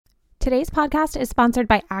Today's podcast is sponsored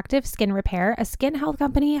by Active Skin Repair, a skin health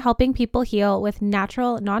company helping people heal with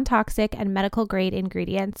natural, non-toxic, and medical-grade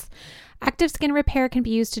ingredients. Active Skin Repair can be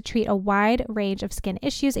used to treat a wide range of skin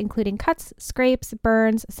issues, including cuts, scrapes,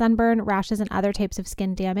 burns, sunburn, rashes, and other types of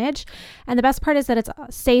skin damage. And the best part is that it's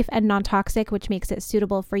safe and non-toxic, which makes it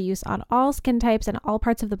suitable for use on all skin types and all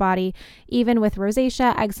parts of the body, even with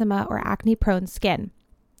rosacea, eczema, or acne-prone skin.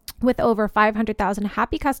 With over 500,000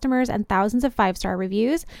 happy customers and thousands of 5-star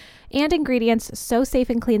reviews and ingredients so safe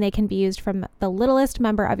and clean they can be used from the littlest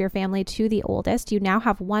member of your family to the oldest, you now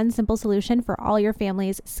have one simple solution for all your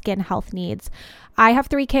family's skin health needs. I have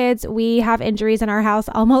 3 kids. We have injuries in our house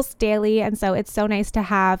almost daily, and so it's so nice to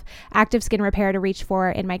have Active Skin Repair to reach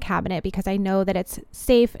for in my cabinet because I know that it's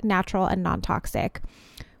safe, natural, and non-toxic.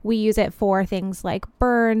 We use it for things like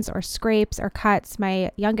burns or scrapes or cuts.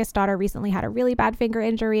 My youngest daughter recently had a really bad finger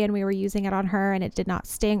injury and we were using it on her and it did not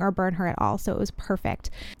sting or burn her at all. So it was perfect.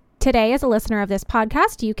 Today, as a listener of this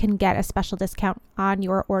podcast, you can get a special discount on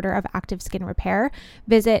your order of Active Skin Repair.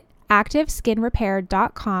 Visit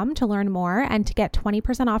activeskinrepair.com to learn more, and to get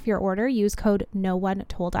 20% off your order, use code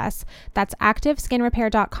NOONETOLDUS. That's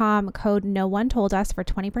activeskinrepair.com, code NOONETOLDUS for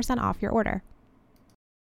 20% off your order.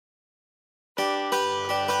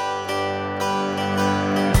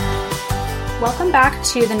 Welcome back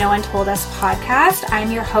to the No One Told Us podcast.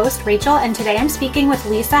 I'm your host, Rachel, and today I'm speaking with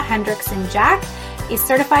Lisa Hendrickson-Jack, a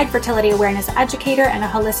certified fertility awareness educator and a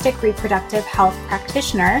holistic reproductive health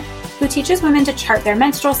practitioner who teaches women to chart their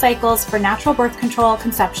menstrual cycles for natural birth control,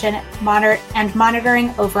 conception, and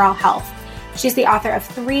monitoring overall health. She's the author of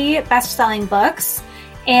 3 best-selling books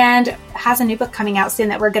and has a new book coming out soon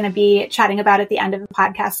that we're going to be chatting about at the end of the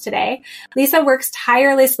podcast today. Lisa works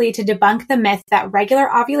tirelessly to debunk the myth that regular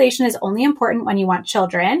ovulation is only important when you want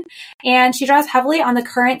children. And she draws heavily on the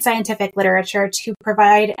current scientific literature to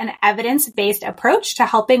provide an evidence-based approach to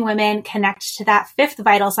helping women connect to that 5th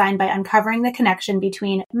vital sign by uncovering the connection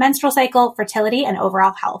between menstrual cycle, fertility, and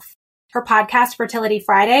overall health. Her podcast, Fertility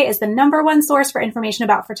Friday, is the #1 source for information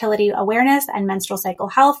about fertility awareness and menstrual cycle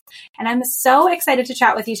health. And I'm so excited to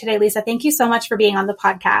chat with you today, Lisa. Thank you so much for being on the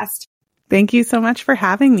podcast. Thank you so much for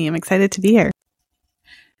having me. I'm excited to be here.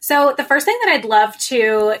 So the first thing that I'd love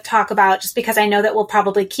to talk about, just because I know that we'll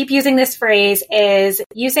probably keep using this phrase, is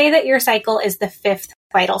you say that your cycle is the 5th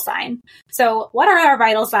vital sign. So what are our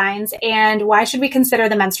vital signs, and why should we consider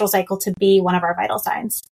the menstrual cycle to be one of our vital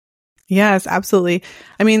signs? Yes, absolutely.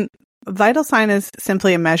 I mean, vital sign is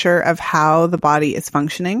simply a measure of how the body is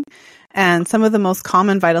functioning. And some of the most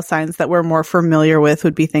common vital signs that we're more familiar with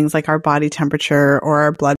would be things like our body temperature or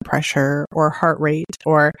our blood pressure or heart rate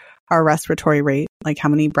or our respiratory rate, like how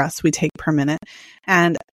many breaths we take per minute.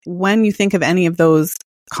 And when you think of any of those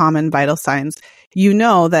common vital signs, you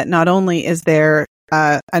know that not only is there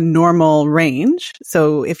a normal range.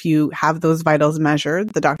 So if you have those vitals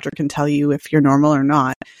measured, the doctor can tell you if you're normal or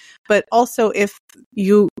not. But also if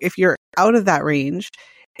you're out of that range,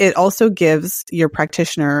 it also gives your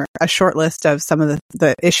practitioner a short list of some of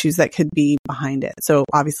the issues that could be behind it. So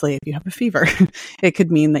obviously, if you have a fever, it could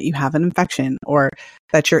mean that you have an infection or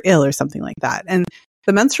that you're ill or something like that. And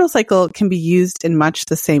the menstrual cycle can be used in much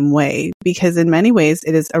the same way because in many ways,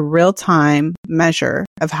 it is a real-time measure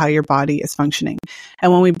of how your body is functioning.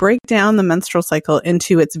 And when we break down the menstrual cycle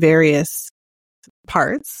into its various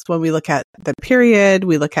parts, when we look at the period,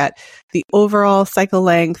 we look at the overall cycle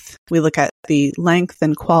length, we look at the length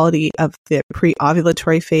and quality of the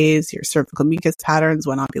pre-ovulatory phase, your cervical mucus patterns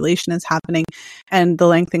when ovulation is happening, and the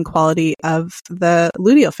length and quality of the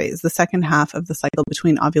luteal phase, the second half of the cycle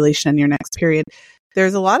between ovulation and your next period.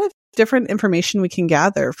 There's a lot of different information we can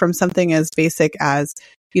gather from something as basic as,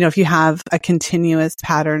 if you have a continuous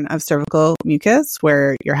pattern of cervical mucus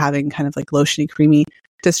where you're having kind of like lotiony, creamy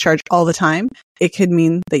discharge all the time, it could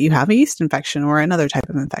mean that you have a yeast infection or another type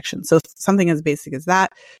of infection. So something as basic as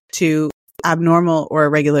that to abnormal or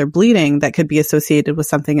irregular bleeding that could be associated with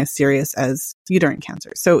something as serious as uterine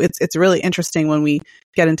cancer. So it's really interesting when we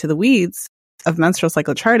get into the weeds of menstrual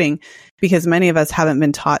cycle charting because many of us haven't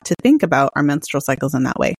been taught to think about our menstrual cycles in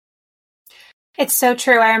that way. It's so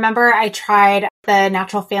true. I remember I tried the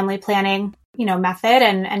natural family planning, method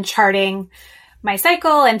and charting my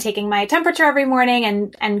cycle and taking my temperature every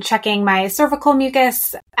morning and checking my cervical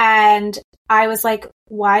mucus. And I was like,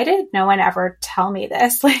 why did no one ever tell me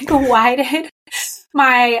this? Why did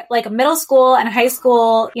my middle school and high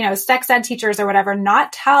school, sex ed teachers or whatever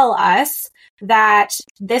not tell us that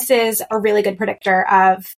this is a really good predictor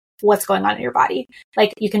of what's going on in your body?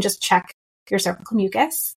 You can just check your cervical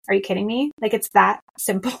mucus. Are you kidding me? It's that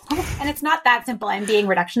simple. And it's not that simple. I'm being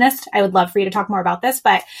reductionist. I would love for you to talk more about this,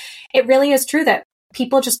 but it really is true that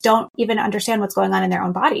people just don't even understand what's going on in their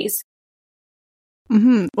own bodies.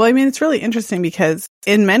 Well, I mean, it's really interesting because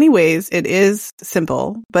in many ways it is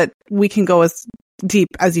simple, but we can go as deep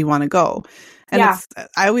as you want to go. And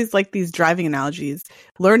I always like these driving analogies.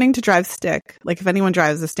 Learning to drive stick, like if anyone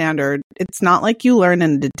drives a standard, it's not like you learn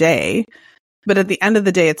in a day, but at the end of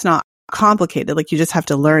the day, it's not complicated. Like you just have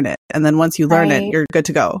to learn it. And then once you learn it, you're good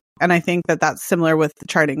to go. And I think that that's similar with the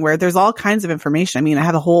charting where there's all kinds of information. I mean, I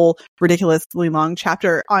have a whole ridiculously long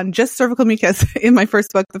chapter on just cervical mucus in my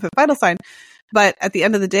first book, The Fifth Vital Sign. But at the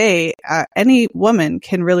end of the day, any woman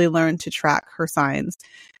can really learn to track her signs.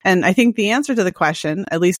 And I think the answer to the question,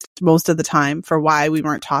 at least most of the time, for why we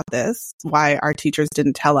weren't taught this, why our teachers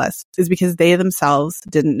didn't tell us, is because they themselves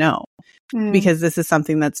didn't know. Because this is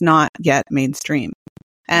something that's not yet mainstream.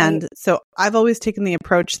 And so I've always taken the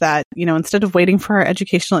approach that, you know, instead of waiting for our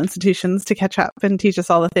educational institutions to catch up and teach us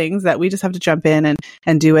all the things, that we just have to jump in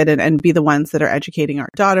and do it and be the ones that are educating our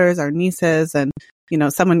daughters, our nieces, and you know,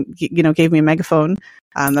 someone, you know, gave me a megaphone.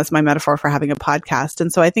 That's my metaphor for having a podcast.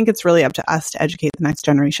 And so I think it's really up to us to educate the next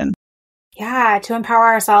generation. Yeah, to empower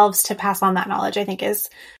ourselves to pass on that knowledge, I think is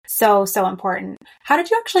so, so important. How did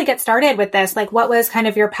you actually get started with this? Like, what was kind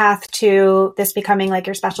of your path to this becoming like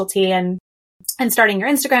your specialty and starting your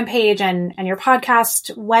Instagram page and your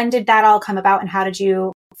podcast? When did that all come about and how did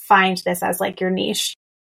you find this as like your niche?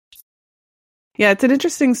 Yeah, it's an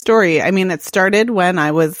interesting story. I mean, it started when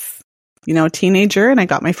I was, you know, a teenager and I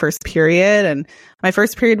got my first period, and my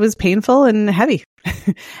first period was painful and heavy.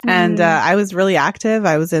 And I was really active.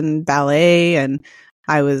 I was in ballet and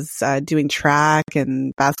I was doing track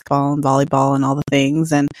and basketball and volleyball and all the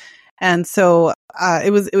things. And so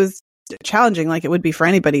it was challenging, like it would be for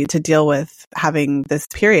anybody, to deal with having this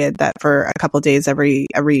period that for a couple of days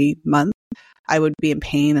every month I would be in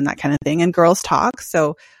pain and that kind of thing. And girls talk.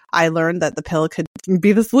 So I learned that the pill could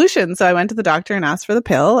be the solution. So I went to the doctor and asked for the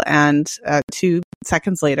pill. And 2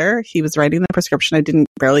 seconds later, he was writing the prescription. I didn't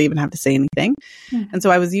barely even have to say anything. And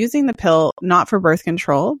so I was using the pill not for birth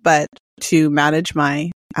control, but to manage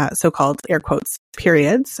my so-called air quotes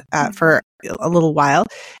periods for a little while.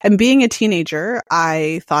 And being a teenager,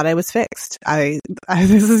 I thought I was fixed.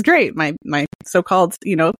 This is great. My so-called,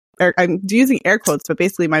 you know, I'm using air quotes, but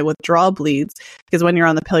basically my withdrawal bleeds, because when you're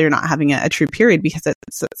on the pill, you're not having a true period because it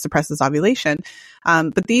suppresses ovulation.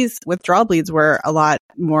 But these withdrawal bleeds were a lot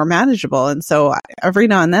more manageable. And so every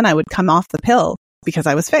now and then I would come off the pill because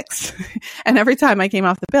I was fixed. And every time I came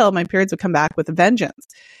off the pill, my periods would come back with a vengeance.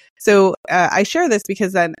 So I share this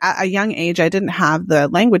because then at a young age, I didn't have the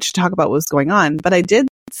language to talk about what was going on, but I did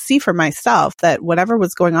see for myself that whatever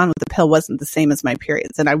was going on with the pill wasn't the same as my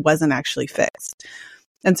periods, and I wasn't actually fixed.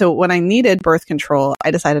 And so when I needed birth control,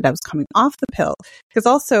 I decided I was coming off the pill, because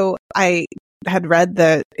also I had read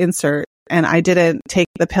the insert and I didn't take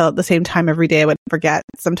the pill at the same time every day. I would forget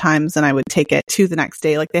sometimes and I would take it to the next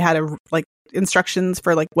day. Like they had instructions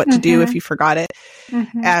for like what to do if you forgot it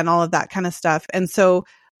and all of that kind of stuff. And so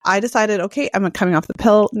I decided, okay, I'm coming off the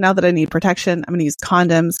pill. Now that I need protection, I'm going to use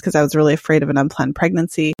condoms because I was really afraid of an unplanned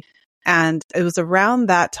pregnancy. And it was around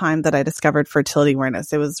that time that I discovered fertility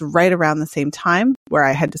awareness. It was right around the same time where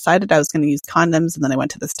I had decided I was going to use condoms. And then I went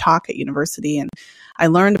to this talk at university and I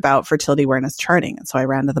learned about fertility awareness charting. And so I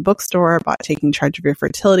ran to the bookstore, bought Taking Charge of Your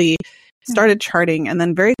Fertility, started charting, and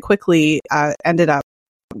then very quickly ended up,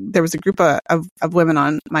 there was a group of women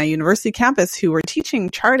on my university campus who were teaching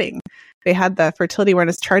charting. They had the fertility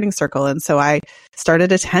awareness charting circle. And so I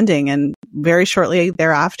started attending, and very shortly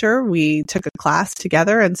thereafter, we took a class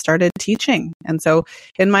together and started teaching. And so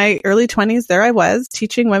in my early 20s, there I was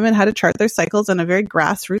teaching women how to chart their cycles on a very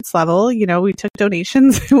grassroots level. You know, we took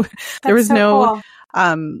donations. There was no,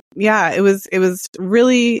 cool. It was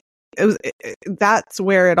really, that's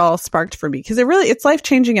where it all sparked for me, because it's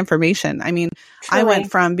life-changing information. I mean, truly. I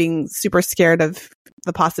went from being super scared of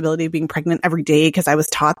the possibility of being pregnant every day because I was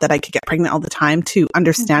taught that I could get pregnant all the time, to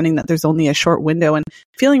understanding that there's only a short window, and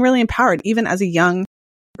feeling really empowered even as a young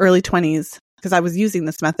early 20s, because I was using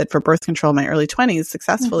this method for birth control in my early 20s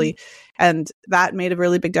successfully. And that made a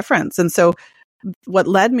really big difference. And so what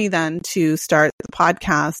led me then to start the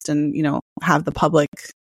podcast and, you know, have the public,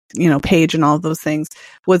 you know, page and all of those things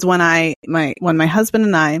was when my husband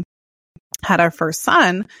and I had our first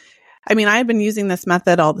son. I mean, I had been using this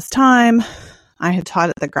method all this time. I had taught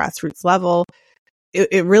at the grassroots level.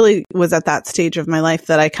 It really was at that stage of my life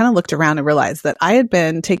that I kind of looked around and realized that I had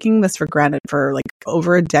been taking this for granted for like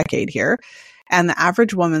over a decade here. And the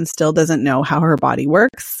average woman still doesn't know how her body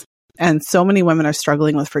works. And so many women are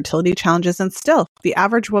struggling with fertility challenges. And still, the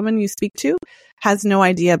average woman you speak to has no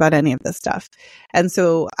idea about any of this stuff. And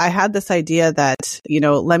so I had this idea that, you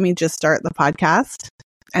know, let me just start the podcast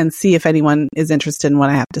and see if anyone is interested in what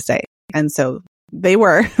I have to say. And so they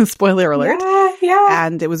were, spoiler alert. Yeah.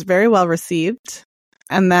 And it was very well received.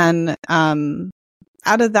 And then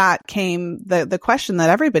out of that came the question that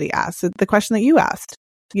everybody asked, the question that you asked,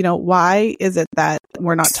 why is it that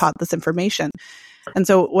we're not taught this information? And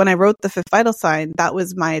so when I wrote the fifth vital sign, that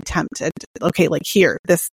was my attempt at, okay, like here,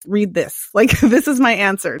 read this, like, this is my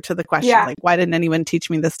answer to the question. Yeah. Like, why didn't anyone teach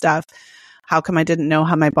me this stuff? How come I didn't know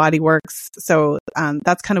how my body works? So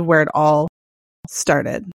that's kind of where it all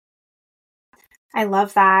started. I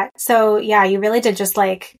love that. So yeah, you really did just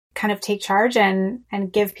like kind of take charge and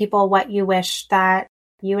give people what you wish that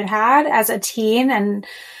you had had as a teen. And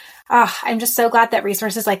I'm just so glad that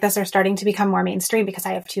resources like this are starting to become more mainstream, because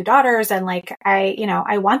I have 2 daughters, and like,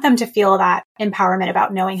 I want them to feel that empowerment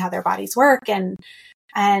about knowing how their bodies work. And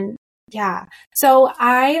yeah. So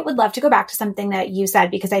I would love to go back to something that you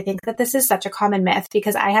said, because I think that this is such a common myth,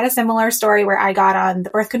 because I had a similar story where I got on the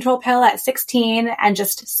birth control pill at 16 and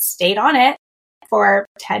just stayed on it for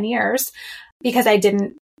 10 years because I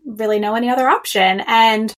didn't really know any other option.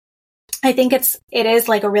 And I think it is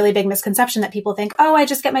like a really big misconception that people think, oh, I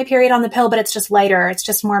just get my period on the pill, but it's just lighter. It's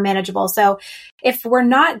just more manageable. So if we're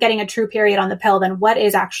not getting a true period on the pill, then what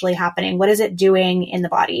is actually happening? What is it doing in the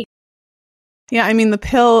body? Yeah, I mean,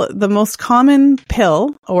 the most common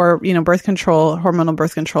pill or, birth control, hormonal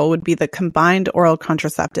birth control would be the combined oral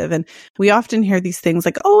contraceptive. And we often hear these things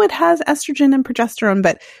like, oh, it has estrogen and progesterone,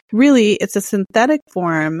 but really it's a synthetic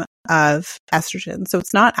form of estrogen. So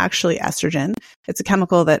it's not actually estrogen. It's a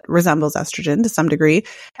chemical that resembles estrogen to some degree,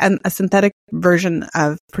 and a synthetic version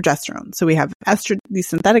of progesterone. So we have these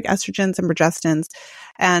synthetic estrogens and progestins.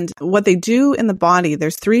 And what they do in the body,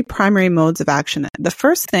 there's 3 primary modes of action. The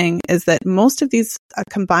first thing is that most of these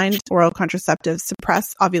combined oral contraceptives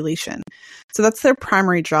suppress ovulation. So that's their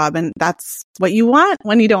primary job. And that's what you want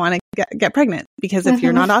when you don't want to get pregnant, because if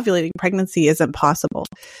you're not ovulating, pregnancy isn't possible.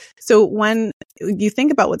 So when you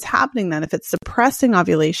think about what's happening then, if it's suppressing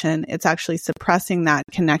ovulation, it's actually suppressing that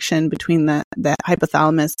connection between the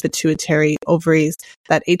hypothalamus, pituitary, ovaries,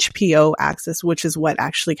 that HPO axis, which is what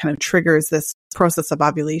actually kind of triggers this process of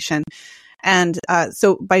ovulation. And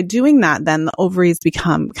so by doing that, then the ovaries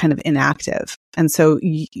become kind of inactive. And so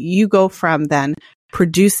you go from then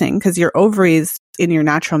producing, because your ovaries in your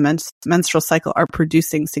natural menstrual cycle are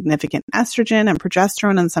producing significant estrogen and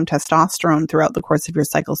progesterone and some testosterone throughout the course of your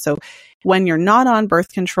cycle. So when you're not on birth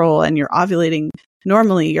control and you're ovulating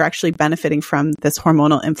normally, you're actually benefiting from this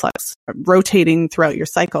hormonal influx rotating throughout your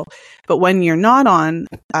cycle. But when you're not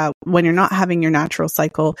having your natural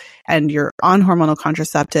cycle and you're on hormonal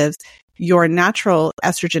contraceptives, your natural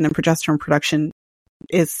estrogen and progesterone production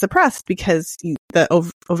is suppressed because the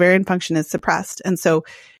ovarian function is suppressed. And so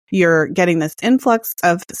you're getting this influx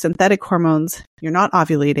of synthetic hormones. You're not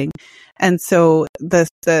ovulating. And so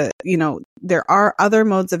there are other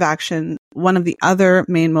modes of action. One of the other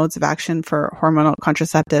main modes of action for hormonal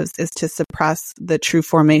contraceptives is to suppress the true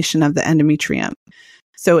formation of the endometrium.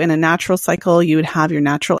 So in a natural cycle, you would have your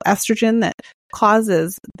natural estrogen that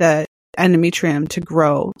causes the endometrium to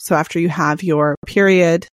grow. So after you have your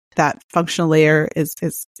period, that functional layer is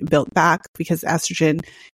built back because estrogen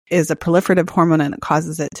is a proliferative hormone and it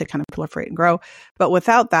causes it to kind of proliferate and grow. But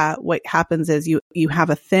without that, what happens is you have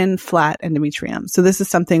a thin, flat endometrium. So this is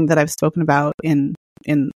something that I've spoken about in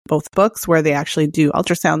both books, where they actually do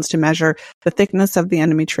ultrasounds to measure the thickness of the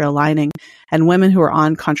endometrial lining. And women who are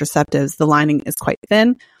on contraceptives, the lining is quite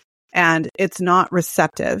thin and it's not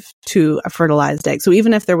receptive to a fertilized egg. So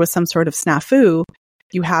even if there was some sort of snafu,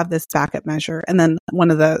 you have this backup measure. And then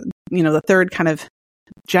one of the third kind of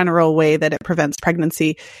general way that it prevents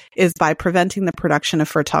pregnancy is by preventing the production of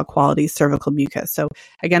fertile quality cervical mucus. So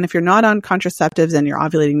again, if you're not on contraceptives and you're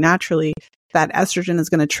ovulating naturally, that estrogen is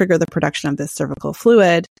going to trigger the production of this cervical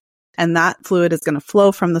fluid, and that fluid is going to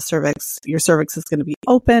flow from the cervix. Your cervix is going to be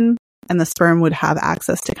open and the sperm would have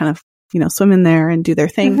access to kind of, swim in there and do their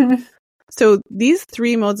thing. Mm-hmm. So these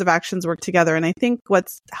 3 modes of actions work together. And I think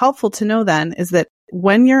what's helpful to know then is that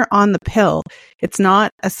when you're on the pill, it's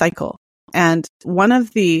not a cycle. And one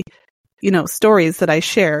of the, stories that I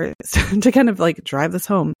share to kind of like drive this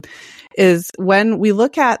home is when we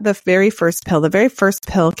look at the very first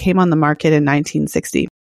pill came on the market in 1960.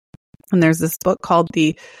 And there's this book called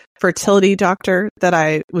The Fertility Doctor that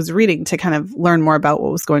I was reading to kind of learn more about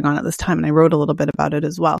what was going on at this time. And I wrote a little bit about it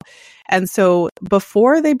as well. And so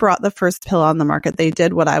before they brought the first pill on the market, they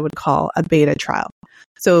did what I would call a beta trial.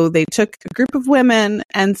 So they took a group of women,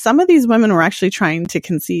 and some of these women were actually trying to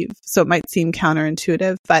conceive. So it might seem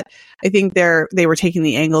counterintuitive, but I think they were taking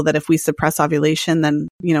the angle that if we suppress ovulation, then,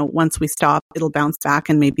 once we stop, it'll bounce back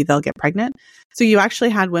and maybe they'll get pregnant. So you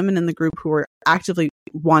actually had women in the group who were actively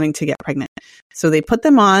wanting to get pregnant. So they put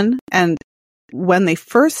them on, and when they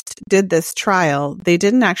first did this trial, they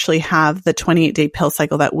didn't actually have the 28-day pill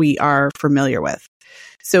cycle that we are familiar with.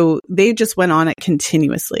 So they just went on it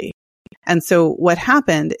continuously. And so what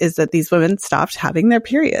happened is that these women stopped having their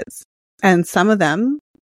periods. And some of them,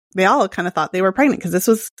 they all kind of thought they were pregnant because this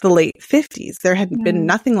was the late 50s. There had been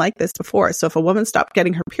nothing like this before. So if a woman stopped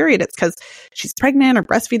getting her period, it's because she's pregnant or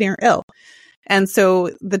breastfeeding or ill. And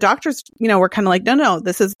so the doctors, were kind of like, no,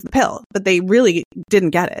 this is the pill. But they really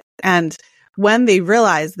didn't get it. And when they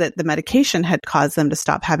realized that the medication had caused them to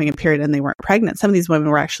stop having a period and they weren't pregnant, some of these women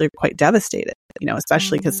were actually quite devastated,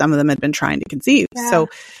 especially because some of them had been trying to conceive. Yeah.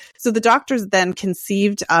 So the doctors then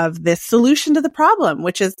conceived of this solution to the problem,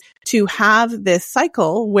 which is to have this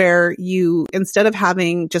cycle where you, instead of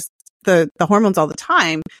having just the hormones all the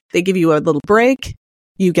time, they give you a little break,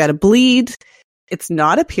 you get a bleed. It's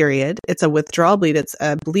not a period. It's a withdrawal bleed. It's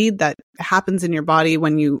a bleed that happens in your body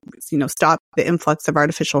when you stop the influx of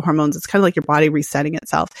artificial hormones. It's kind of like your body resetting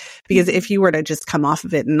itself. Because if you were to just come off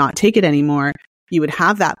of it and not take it anymore, you would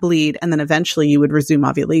have that bleed and then eventually you would resume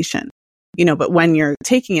ovulation. But when you're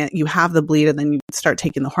taking it, you have the bleed and then you start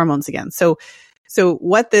taking the hormones again. So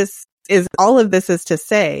what this is, all of this is to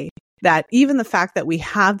say that even the fact that we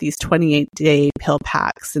have these 28-day pill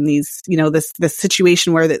packs and these, this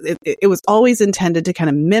situation where it was always intended to kind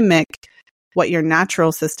of mimic what your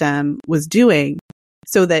natural system was doing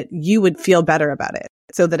so that you would feel better about it,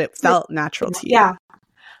 so that it felt natural to you. Yeah.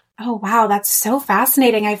 Oh, wow. That's so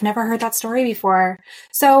fascinating. I've never heard that story before.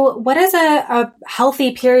 So what does a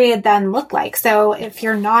healthy period then look like? So if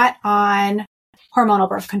you're not on hormonal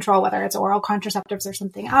birth control, whether it's oral contraceptives or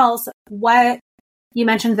something else, you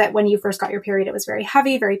mentioned that when you first got your period, it was very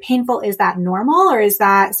heavy, very painful. Is that normal, or is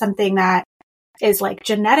that something that is like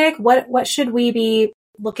genetic? What should we be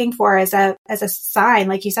looking for as a sign,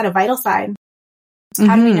 like you said, a vital sign?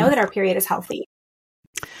 How do we know that our period is healthy?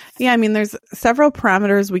 Yeah, there's several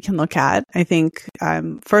parameters we can look at. I think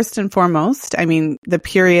first and foremost, the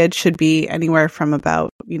period should be anywhere from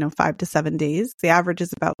about 5 to 7 days. The average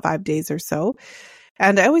is about 5 days or so.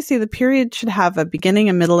 And I always say the period should have a beginning,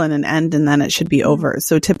 a middle, and an end, and then it should be over.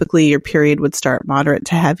 So typically your period would start moderate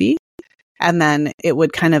to heavy, and then it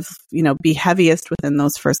would kind of, be heaviest within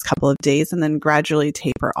those first couple of days and then gradually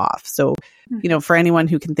taper off. So, for anyone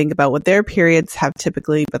who can think about what their periods have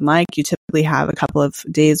typically been like, you typically have a couple of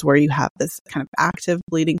days where you have this kind of active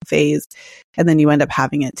bleeding phase, and then you end up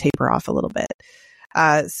having it taper off a little bit.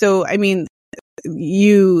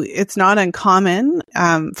 It's not uncommon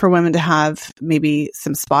for women to have maybe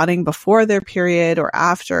some spotting before their period or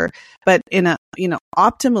after, but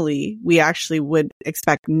optimally, we actually would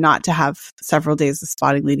expect not to have several days of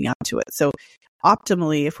spotting leading up to it. So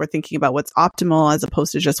optimally, if we're thinking about what's optimal as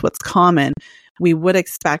opposed to just what's common, we would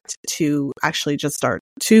expect to actually just start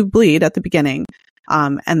to bleed at the beginning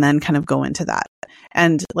and then kind of go into that.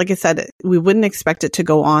 And like I said, we wouldn't expect it to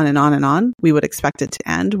go on and on and on. We would expect it to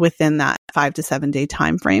end within that 5 to 7 day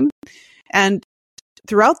time frame. And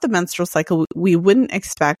throughout the menstrual cycle, we wouldn't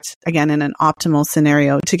expect, again, in an optimal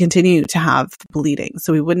scenario, to continue to have bleeding.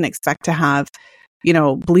 So we wouldn't expect to have,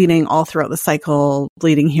 bleeding all throughout the cycle,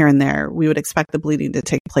 bleeding here and there. We would expect the bleeding to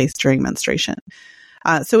take place during menstruation.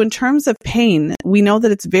 So in terms of pain, we know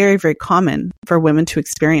that it's very, very common for women to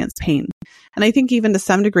experience pain. And I think even to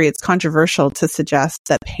some degree, it's controversial to suggest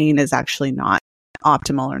that pain is actually not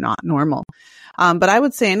optimal or not normal. But I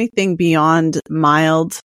would say anything beyond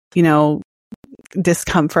mild,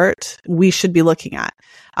 discomfort, we should be looking at.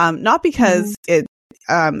 Not because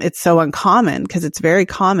it's so uncommon, because it's very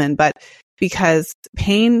common, but because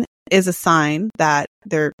pain is a sign that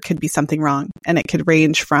there could be something wrong. And it could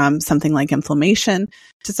range from something like inflammation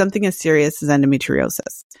to something as serious as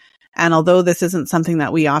endometriosis. And although this isn't something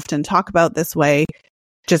that we often talk about this way,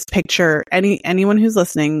 just picture anyone who's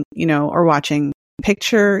listening, or watching,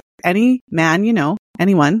 picture any man,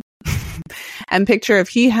 anyone, and picture if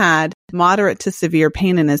he had moderate to severe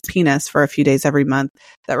pain in his penis for a few days every month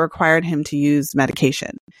that required him to use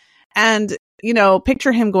medication. And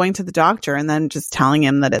picture him going to the doctor and then just telling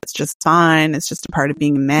him that it's just fine. It's just a part of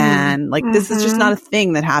being a man. This is just not a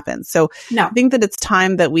thing that happens. So I think that it's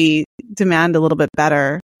time that we demand a little bit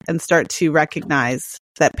better and start to recognize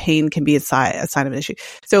that pain can be a sign of an issue.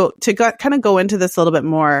 So to kind of go into this a little bit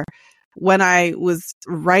more, when I was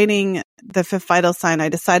writing the fifth vital sign, I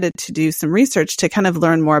decided to do some research to kind of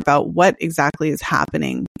learn more about what exactly is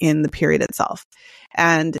happening in the period itself.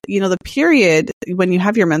 And, the period, when you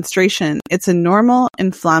have your menstruation, it's a normal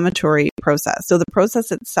inflammatory process. So the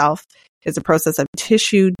process itself is a process of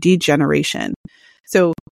tissue degeneration.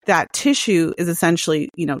 So that tissue is essentially,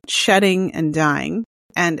 shedding and dying.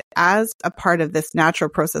 And as a part of this natural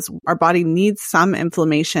process, our body needs some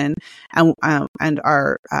inflammation, and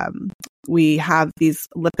we have these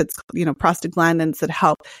lipids, prostaglandins that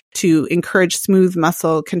help to encourage smooth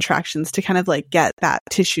muscle contractions to kind of like get that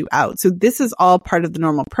tissue out. So this is all part of the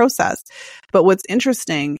normal process. But what's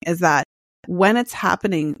interesting is that when it's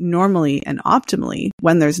happening normally and optimally,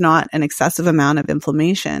 when there's not an excessive amount of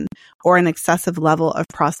inflammation or an excessive level of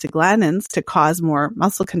prostaglandins to cause more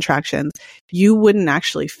muscle contractions, you wouldn't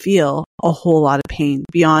actually feel a whole lot of pain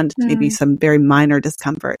beyond maybe some very minor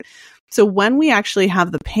discomfort. So when we actually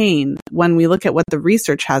have the pain, when we look at what the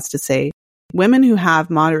research has to say, women who have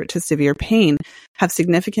moderate to severe pain have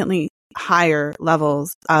significantly higher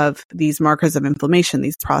levels of these markers of inflammation,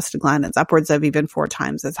 these prostaglandins, upwards of even 4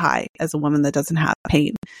 times as high as a woman that doesn't have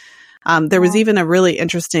pain. There was even a really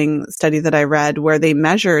interesting study that I read where they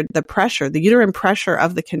measured the pressure, the uterine pressure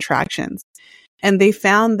of the contractions. And they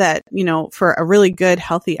found that, for a really good,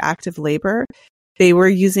 healthy, active labor, they were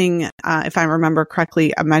using, if I remember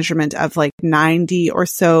correctly, a measurement of like 90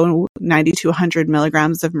 to 100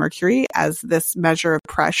 milligrams of mercury as this measure of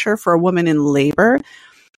pressure for a woman in labor.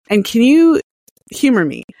 And can you humor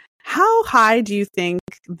me? How high do you think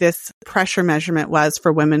this pressure measurement was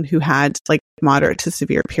for women who had like moderate to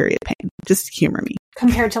severe period pain? Just humor me.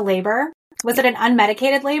 Compared to labor? Was it an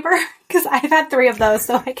unmedicated labor? Because I've had 3 of those,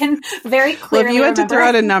 so I can very clearly Well, if you had remember. to throw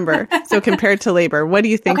out a number, so compared to labor, what do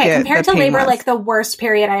you think compared to labor, was? like the worst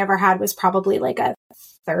period I ever had was probably like a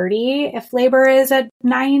 30, if labor is a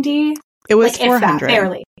 90. It was like 400. If that,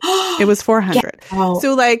 barely. It was 400. Oh.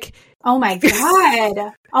 So like... Oh my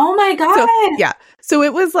God. Oh my God. So, yeah. So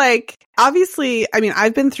it was like, obviously, I mean,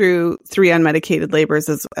 I've been through 3 unmedicated labors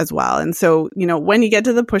as well. And so, when you get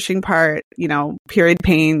to the pushing part, period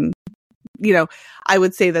pain, I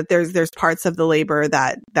would say that there's parts of the labor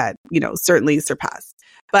that, certainly surpass.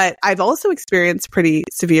 But I've also experienced pretty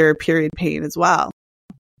severe period pain as well.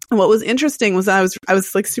 And what was interesting was I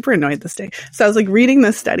was like super annoyed this day. So I was like reading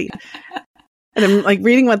this study. And I'm like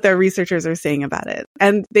reading what the researchers are saying about it.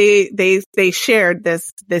 And they shared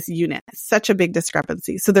this unit, such a big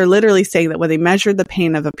discrepancy. So they're literally saying that when they measured the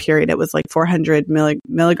pain of a period, it was like 400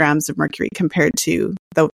 milligrams of mercury compared to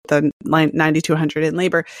the 90 to 100 in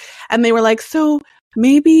labor. And they were like, so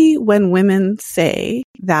maybe when women say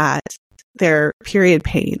that their period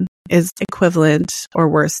pain is equivalent or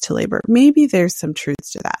worse to labor, maybe there's some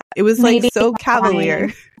truths to that. It was like so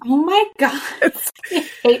cavalier. Oh my God. I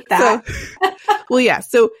hate that. Well, yeah.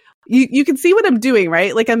 So you can see what I'm doing,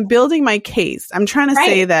 right? Like I'm building my case. I'm trying to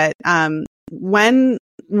say that when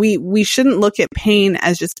we shouldn't look at pain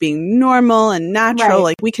as just being normal and natural.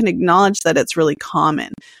 Like we can acknowledge that it's really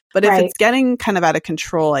common. But if it's getting kind of out of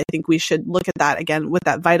control, I think we should look at that again with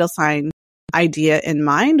that vital sign idea in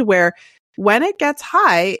mind, where when it gets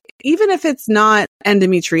high, even if it's not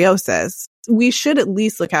endometriosis, we should at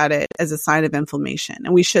least look at it as a sign of inflammation.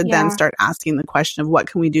 And we should then start asking the question of what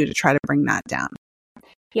can we do to try to bring that down?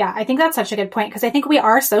 Yeah, I think that's such a good point, because I think we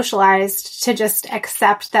are socialized to just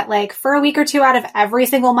accept that like for a week or 2 out of every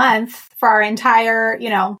single month for our entire,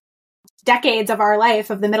 decades of our life,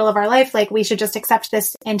 of the middle of our life, like we should just accept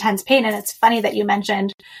this intense pain. And it's funny that you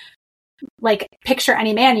mentioned like picture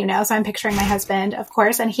any man, so I'm picturing my husband, of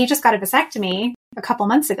course, and he just got a vasectomy a couple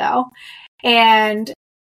months ago. And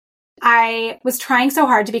I was trying so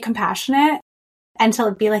hard to be compassionate and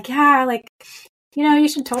to be like, yeah, like, you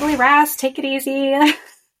should totally rest, take it easy.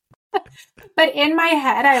 But in my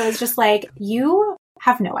head, I was just like, you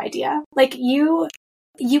have no idea. Like you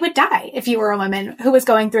would die if you were a woman who was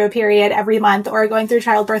going through a period every month or going through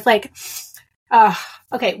childbirth. Like,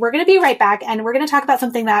 okay, we're going to be right back. And we're going to talk about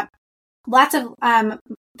something that lots of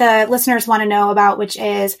the listeners want to know about, which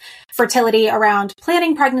is fertility around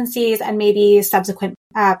planning pregnancies and maybe subsequent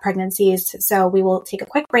pregnancies. So we will take a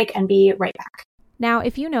quick break and be right back. Now,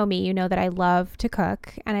 if you know me, you know that I love to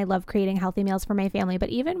cook and I love creating healthy meals for my family. But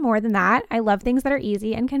even more than that, I love things that are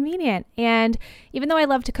easy and convenient. And even though I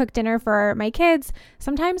love to cook dinner for my kids,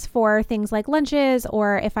 sometimes for things like lunches,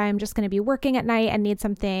 or if I'm just going to be working at night and need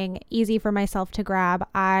something easy for myself to grab,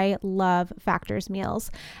 I love Factor's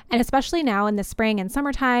meals. And especially now in the spring and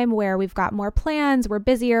summertime where we've got more plans, we're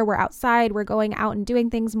busier, we're outside, we're going out and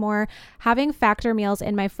doing things more, having Factor meals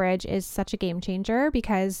in my fridge is such a game changer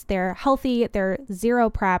because they're healthy, they're zero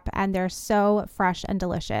prep, and they're so fresh and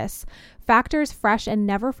delicious. Factor's fresh and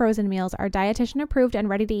never frozen meals are dietitian approved and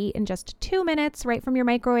ready to eat in just 2 minutes right from your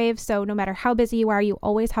microwave. So no matter how busy you are, you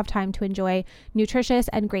always have time to enjoy nutritious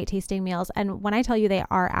and great tasting meals. And when I tell you they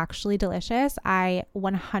are actually delicious, I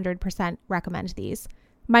 100% recommend these.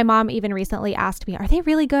 My mom even recently asked me, are they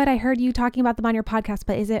really good? I heard you talking about them on your podcast,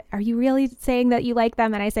 but are you really saying that you like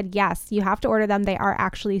them? And I said, yes, you have to order them. They are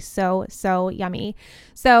actually so, so yummy.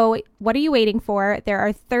 So what are you waiting for? There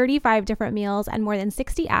are 35 different meals and more than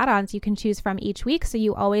 60 add-ons you can choose from each week. So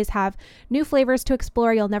you always have new flavors to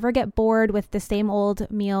explore. You'll never get bored with the same old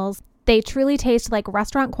meals. They truly taste like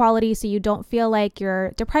restaurant quality, so you don't feel like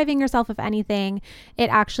you're depriving yourself of anything. It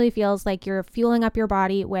actually feels like you're fueling up your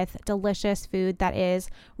body with delicious food that is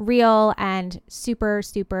real and super,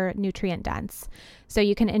 super nutrient dense. So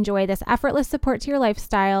you can enjoy this effortless support to your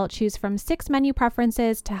lifestyle, choose from 6 menu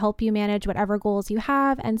preferences to help you manage whatever goals you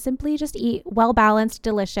have, and simply just eat well-balanced,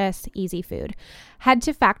 delicious, easy food. Head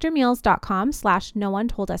to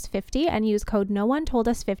factormeals.com/no-one-told-us-50 and use code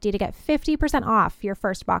no-one-told-us-50 to get 50% off your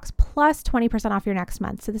first box plus 20% off your next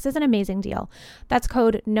month. So this is an amazing deal. That's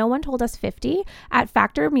code no-one-told-us-50 at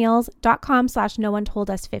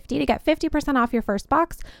factormeals.com/no-one-told-us-50 to get 50% off your first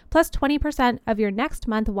box plus 20% of your next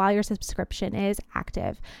month while your subscription is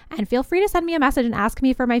active. And feel free to send me a message and ask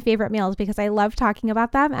me for my favorite meals because I love talking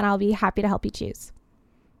about them and I'll be happy to help you choose.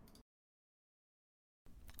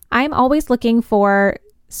 I'm always looking for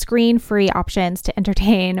screen-free options to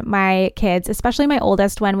entertain my kids, especially my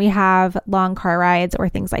oldest when we have long car rides or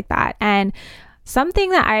things like that. And something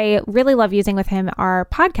that I really love using with him are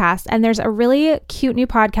podcasts. And there's a really cute new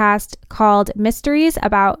podcast called Mysteries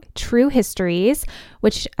About True Histories,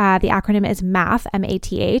 which the acronym is MATH,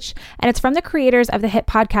 M-A-T-H. And it's from the creators of the hit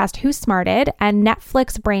podcast Who Smarted and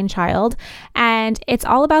Netflix brainchild. And it's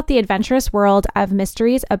all about the adventurous world of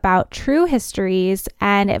mysteries about true histories.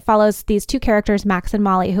 And it follows these 2 characters, Max and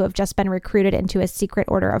Molly, who have just been recruited into a secret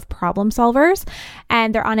order of problem solvers.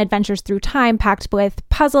 And they're on adventures through time packed with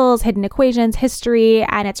puzzles, hidden equations, history,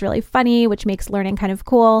 and it's really funny, which makes learning kind of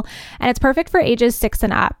cool. And it's perfect for ages 6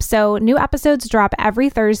 and up. So new episodes drop every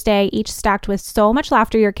Thursday, each stacked with so much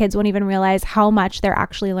laughter your kids won't even realize how much they're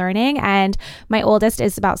actually learning. And my oldest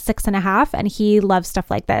is about 6.5 and he loves stuff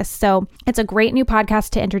like this. So it's a great new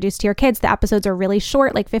podcast to introduce to your kids. The episodes are really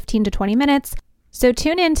short, like 15 to 20 minutes. So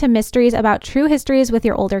tune in to Mysteries About True Histories with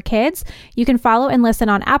your older kids. You can follow and listen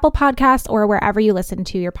on Apple Podcasts or wherever you listen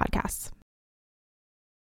to your podcasts.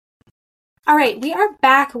 All right, we are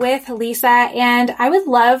back with Lisa, and I would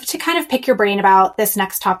love to kind of pick your brain about this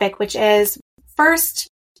next topic, which is first,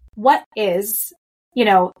 what is,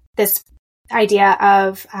 this idea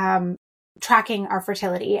of tracking our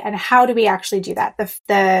fertility, and how do we actually do that?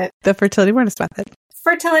 The fertility awareness method.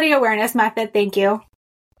 Fertility awareness method. Thank you.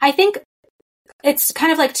 I think it's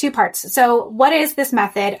kind of like 2 parts. So what is this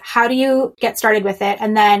method? How do you get started with it?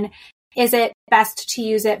 And then is it best to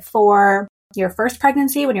use it for your first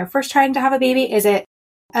pregnancy when you're first trying to have a baby? Is it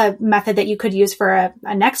a method that you could use for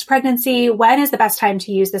a next pregnancy? When is the best time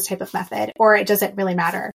to use this type of method? Or it doesn't really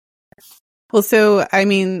matter? Well, so,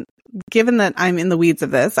 given that I'm in the weeds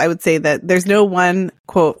of this, I would say that there's no one,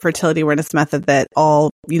 quote, fertility awareness method that all,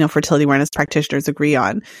 fertility awareness practitioners agree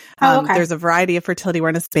on. Okay. There's a variety of fertility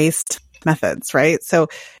awareness based methods, right? So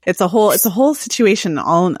it's a whole situation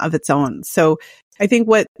all of its own. So I think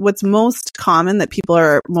what's most common that people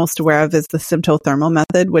are most aware of is the symptothermal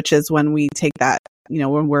method, which is when we take that,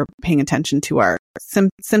 when we're paying attention to our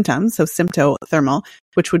symptoms, so symptothermal,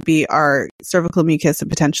 which would be our cervical mucus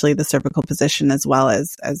and potentially the cervical position as well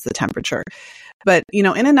as the temperature. But, in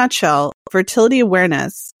a nutshell, fertility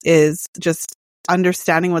awareness is just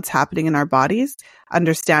understanding what's happening in our bodies,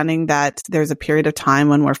 understanding that there's a period of time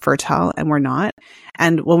when we're fertile and we're not.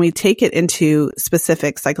 And when we take it into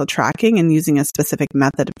specific cycle tracking and using a specific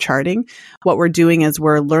method of charting, what we're doing is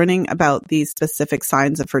we're learning about these specific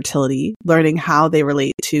signs of fertility, learning how they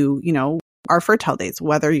relate to, our fertile days,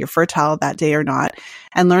 whether you're fertile that day or not,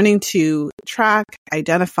 and learning to track,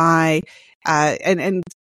 identify, and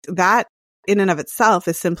that in and of itself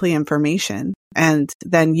is simply information. And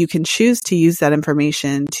then you can choose to use that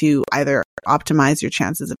information to either optimize your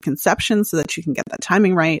chances of conception so that you can get that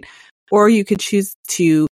timing right, or you could choose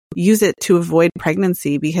to use it to avoid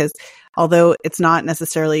pregnancy, because although it's not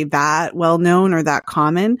necessarily that well known or that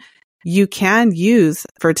common, you can use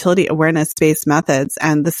fertility awareness based methods,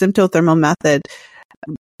 and the symptothermal method,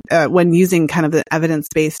 when using kind of the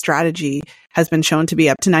evidence-based strategy, has been shown to be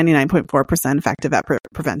up to 99.4% effective at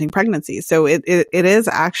preventing pregnancy. So it is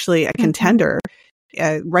actually a contender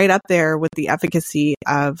right up there with the efficacy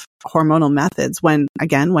of hormonal methods when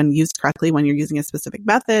used correctly, when you're using a specific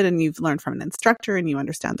method and you've learned from an instructor and you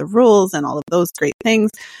understand the rules and all of those great things.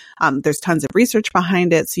 There's tons of research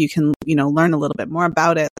behind it, so you can, learn a little bit more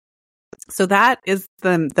about it. So that is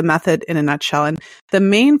the method in a nutshell. And the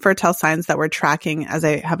main fertile signs that we're tracking, as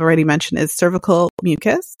I have already mentioned, is cervical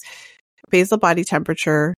mucus, basal body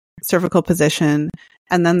temperature, cervical position,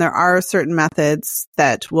 And then there are certain methods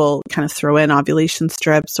that will kind of throw in ovulation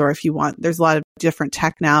strips, or if you want, there's a lot of different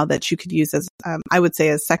tech now that you could use as, I would say,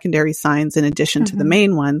 as secondary signs in addition to the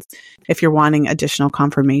main ones, if you're wanting additional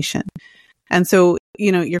confirmation. And so,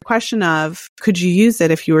 your question of, could you use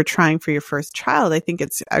it if you were trying for your first child? I think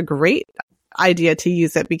it's a great idea to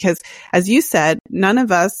use it because, as you said, none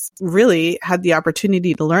of us really had the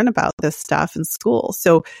opportunity to learn about this stuff in school.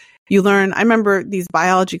 So you learn, I remember these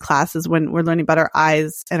biology classes when we're learning about our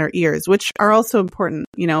eyes and our ears, which are also important,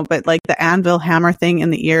 but like the anvil hammer thing in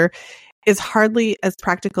the ear is hardly as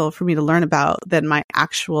practical for me to learn about than my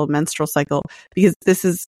actual menstrual cycle, because this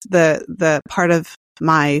is the part of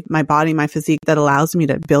my body, my physique that allows me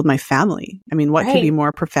to build my family. I mean, what could be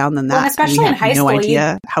more profound than that? Well, especially in high school, no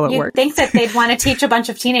idea how it works. Think that they'd want to teach a bunch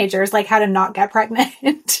of teenagers like how to not get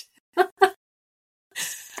pregnant.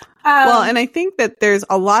 Well, and I think that there's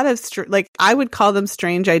a lot of, I would call them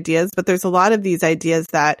strange ideas, but there's a lot of these ideas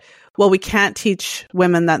that, well, we can't teach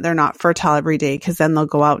women that they're not fertile every day because then they'll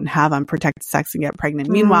go out and have unprotected sex and get pregnant.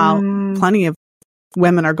 Meanwhile, plenty of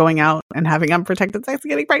women are going out and having unprotected sex and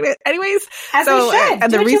getting pregnant anyways. As we should.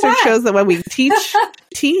 And the research shows that when we teach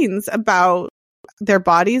teens about their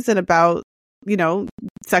bodies and about,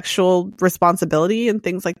 sexual responsibility and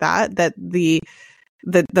things like that, that the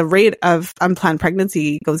rate of unplanned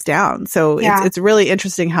pregnancy goes down. So it's really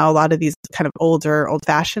interesting how a lot of these kind of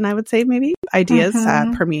old-fashioned, I would say, maybe ideas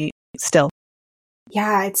permeate still.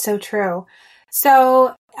 Yeah, it's so true.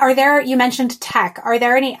 So you mentioned tech. Are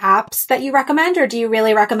there any apps that you recommend, or do you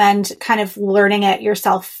really recommend kind of learning it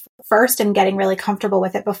yourself first and getting really comfortable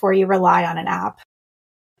with it before you rely on an app?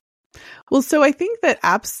 Well, so I think that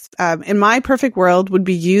apps, in my perfect world, would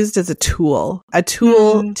be used as a tool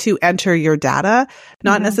to enter your data,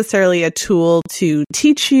 not necessarily a tool to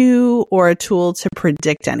teach you or a tool to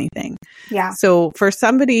predict anything. Yeah. So for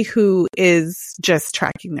somebody who is just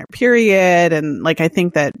tracking their period and I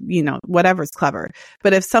think that, whatever's clever.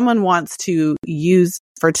 But if someone wants to use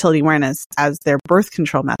fertility awareness as their birth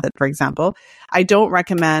control method, for example, I don't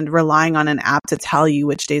recommend relying on an app to tell you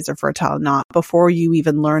which days are fertile or not before you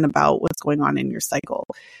even learn about what's going on in your cycle.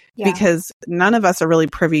 Yeah. Because none of us are really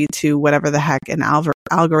privy to whatever the heck an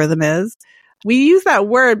algorithm is. We use that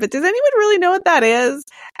word, but does anyone really know what that is?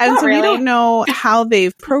 And so we don't know how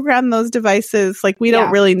they've programmed those devices. We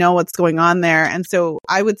don't really know what's going on there. And so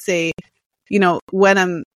I would say,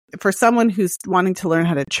 for someone who's wanting to learn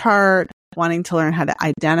how to chart, wanting to learn how to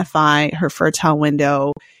identify her fertile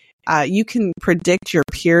window, you can predict your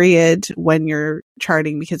period when you're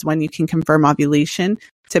charting, because when you can confirm ovulation,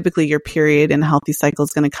 typically your period in a healthy cycle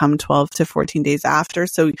is going to come 12 to 14 days after.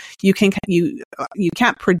 So you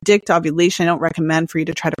can't predict ovulation. I don't recommend for you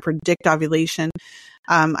to try to predict ovulation.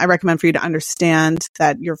 I recommend for you to understand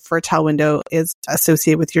that your fertile window is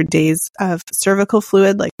associated with your days of cervical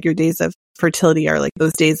fluid, like your days of fertility are like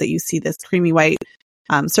those days that you see this creamy white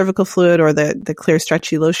cervical fluid or the clear,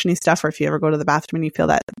 stretchy, lotiony stuff, or if you ever go to the bathroom and you feel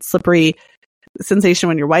that slippery sensation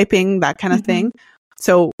when you're wiping, that kind of thing.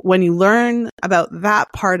 So when you learn about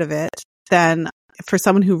that part of it, then for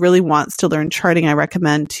someone who really wants to learn charting, I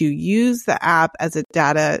recommend to use the app as a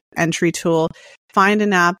data entry tool. Find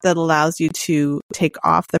an app that allows you to take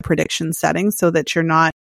off the prediction settings so that you're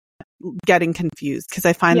not getting confused. Because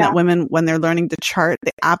I find that women, when they're learning to chart,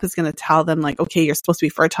 the app is going to tell them okay, you're supposed to be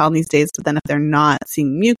fertile in these days. But then if they're not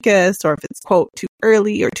seeing mucus, or if it's quote too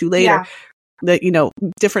early or too late, or that,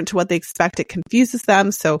 different to what they expect, it confuses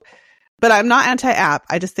them. So, but I'm not anti-app.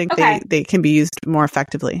 I just think they can be used more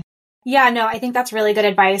effectively. Yeah, no, I think that's really good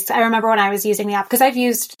advice. I remember when I was using the app, because I've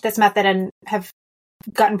used this method and have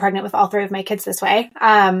gotten pregnant with all three of my kids this way.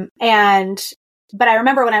 But I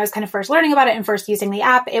remember when I was kind of first learning about it and first using the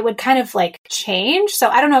app, it would kind of change. So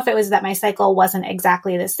I don't know if it was that my cycle wasn't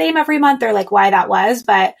exactly the same every month or why that was,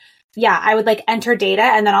 but yeah, I would enter data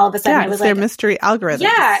and then all of a sudden it was their mystery algorithm.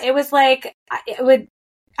 Yeah, it was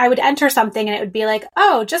I would enter something and it would be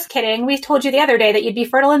oh, just kidding. We told you the other day that you'd be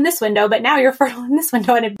fertile in this window, but now you're fertile in this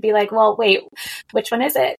window. And it'd be well, wait, which one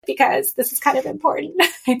is it? Because this is kind of important.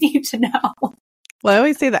 I need to know. Well, I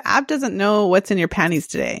always say the app doesn't know what's in your panties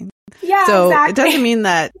today. Yeah, so exactly. It doesn't mean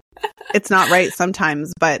that it's not right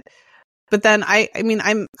sometimes, but then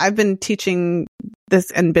I've been teaching this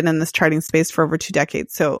and been in this charting space for over 2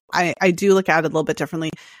 decades. So I do look at it a little bit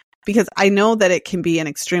differently, because I know that it can be an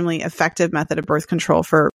extremely effective method of birth control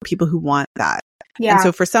for people who want that. Yeah. And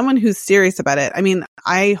so for someone who's serious about it, I mean,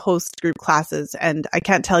 I host group classes and I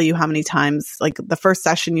can't tell you how many times, like the first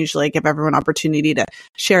session, usually I give everyone opportunity to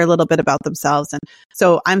share a little bit about themselves. And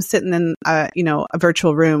so I'm sitting in, a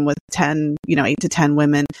virtual room with 10, 8 to 10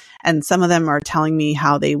 women. And some of them are telling me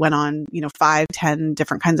how they went on, 5, 10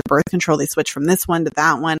 different kinds of birth control. They switched from this one to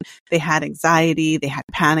that one. They had anxiety, they had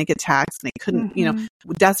panic attacks, and they couldn't,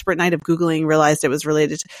 desperate night of Googling, realized it was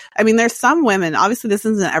related to, I mean, there's some women, obviously this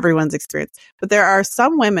isn't everyone's experience, but there are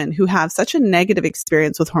some women who have such a negative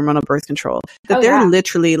experience with hormonal birth control that they're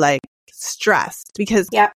literally like stressed because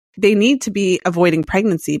they need to be avoiding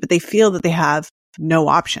pregnancy, but they feel that they have no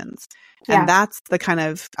options. And that's the kind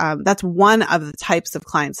of, that's one of the types of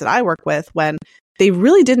clients that I work with when they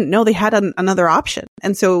really didn't know they had another option.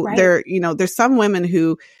 And so there's some women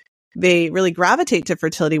who they really gravitate to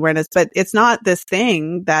fertility awareness, but it's not this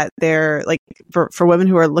thing that they're like for women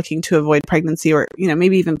who are looking to avoid pregnancy or,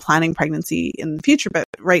 maybe even planning pregnancy in the future. But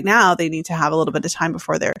right now they need to have a little bit of time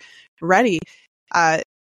before they're ready.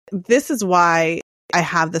 This is why I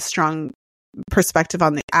have this strong perspective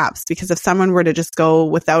on the apps, because if someone were to just go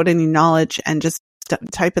without any knowledge and just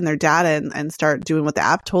type in their data and start doing what the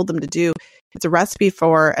app told them to do, it's a recipe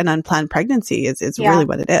for an unplanned pregnancy is really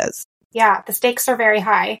what it is. Yeah, the stakes are very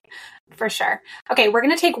high for sure. Okay, we're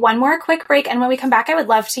going to take one more quick break. And when we come back, I would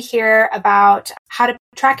love to hear about how to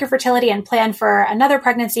track your fertility and plan for another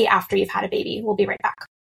pregnancy after you've had a baby. We'll be right back.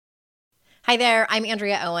 Hi there, I'm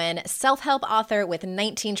Andrea Owen, self-help author with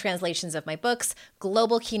 19 translations of my books,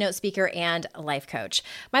 global keynote speaker, and life coach.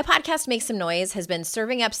 My podcast, Make Some Noise, has been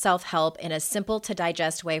serving up self-help in a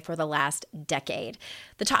simple-to-digest way for the last decade.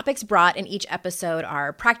 The topics brought in each episode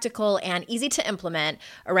are practical and easy to implement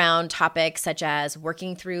around topics such as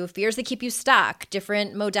working through fears that keep you stuck,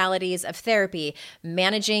 different modalities of therapy,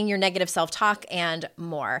 managing your negative self-talk, and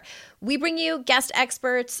more. We bring you guest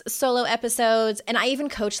experts, solo episodes, and I even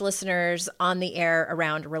coach listeners on the air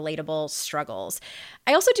around relatable struggles.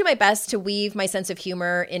 I also do my best to weave my sense of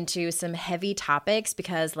humor into some heavy topics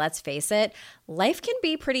because, let's face it, life can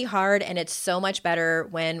be pretty hard, and it's so much better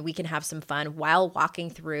when we can have some fun while walking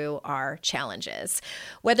through our challenges.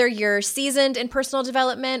 Whether you're seasoned in personal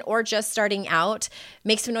development or just starting out,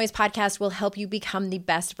 Make Some Noise podcast will help you become the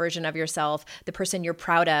best version of yourself, the person you're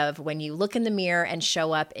proud of when you look in the mirror and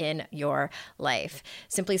show up in your life.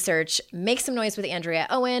 Simply search Make Some Noise with Andrea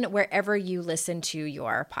Owen wherever you listen to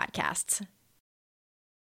your podcasts.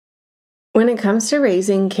 When it comes to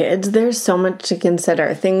raising kids, there's so much to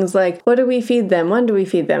consider. Things like, what do we feed them? When do we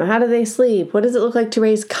feed them? How do they sleep? What does it look like to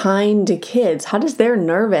raise kind kids? How does their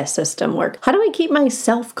nervous system work? How do I keep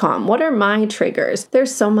myself calm? What are my triggers?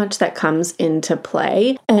 There's so much that comes into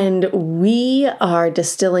play, and we are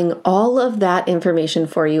distilling all of that information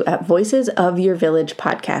for you at Voices of Your Village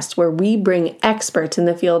podcast, where we bring experts in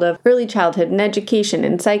the field of early childhood and education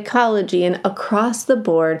and psychology and across the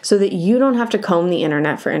board so that you don't have to comb the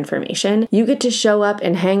internet for information. You get to show up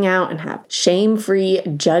and hang out and have shame-free,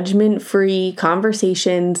 judgment-free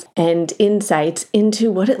conversations and insights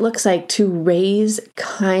into what it looks like to raise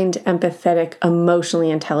kind, empathetic,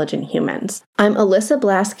 emotionally intelligent humans. I'm Alyssa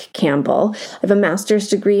Blask Campbell. I have a master's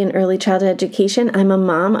degree in early childhood education. I'm a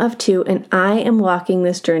mom of 2, and I am walking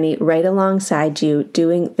this journey right alongside you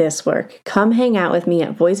doing this work. Come hang out with me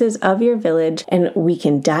at Voices of Your Village, and we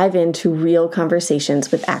can dive into real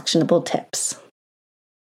conversations with actionable tips.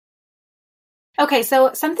 Okay,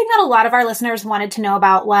 so something that a lot of our listeners wanted to know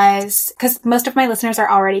about was, because most of my listeners are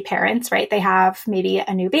already parents, right? They have maybe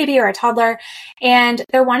a new baby or a toddler, and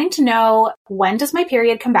they're wanting to know, when does my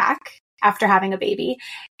period come back after having a baby?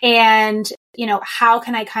 And, how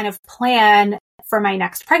can I kind of plan for my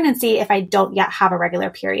next pregnancy if I don't yet have a regular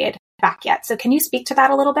period back yet? So can you speak to that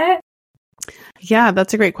a little bit? Yeah,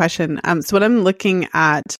 that's a great question. So when I'm looking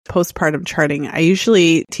at postpartum charting, I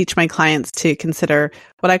usually teach my clients to consider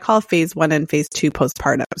what I call phase 1 and phase 2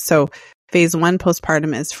 postpartum. So phase 1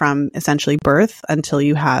 postpartum is from essentially birth until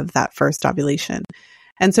you have that first ovulation.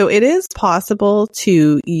 And so it is possible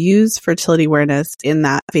to use fertility awareness in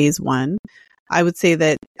that phase 1. I would say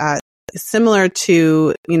that similar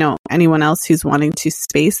to, anyone else who's wanting to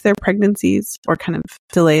space their pregnancies or kind of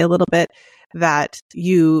delay a little bit, that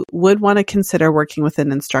you would want to consider working with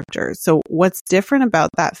an instructor. So what's different about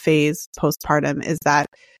that phase postpartum is that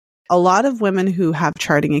a lot of women who have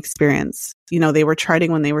charting experience, they were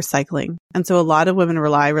charting when they were cycling. And so a lot of women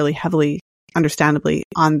rely really heavily, understandably,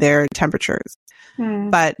 on their temperatures.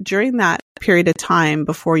 But during that period of time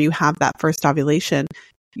before you have that first ovulation,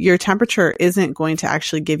 your temperature isn't going to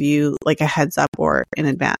actually give you like a heads up or in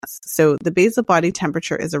advance. So the basal body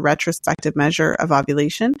temperature is a retrospective measure of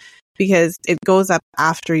ovulation because it goes up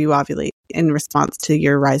after you ovulate in response to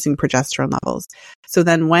your rising progesterone levels. So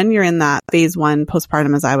then when you're in that phase 1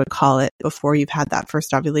 postpartum, as I would call it, before you've had that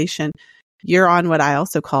first ovulation, you're on what I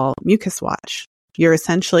also call mucus watch. You're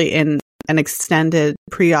essentially in an extended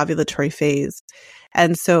pre-ovulatory phase.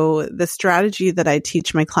 And so the strategy that I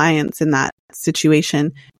teach my clients in that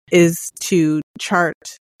situation is to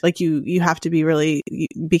chart, like you have to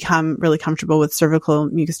become really comfortable with cervical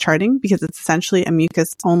mucus charting, because it's essentially a mucus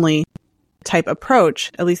only type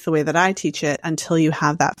approach, at least the way that I teach it, until you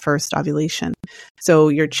have that first ovulation. So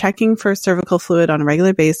you're checking for cervical fluid on a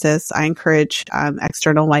regular basis. I encourage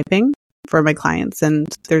external wiping for my clients, and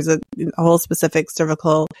there's a whole specific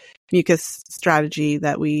cervical mucus strategy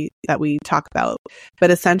that we talk about. But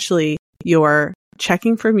essentially, you're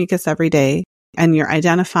checking for mucus every day, and you're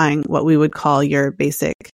identifying what we would call your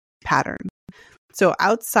basic pattern. So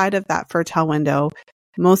outside of that fertile window,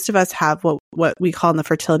 most of us have what we call in the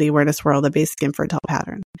fertility awareness world a basic infertile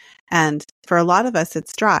pattern. And for a lot of us,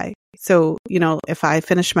 it's dry. So, if I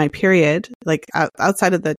finish my period, like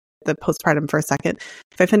outside of the postpartum for a second,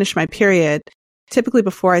 if I finish my period, typically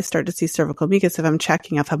before I start to see cervical mucus, if I'm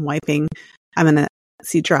checking, if I'm wiping, I'm going to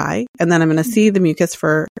see dry, and then I'm going to see the mucus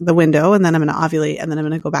for the window, and then I'm going to ovulate, and then I'm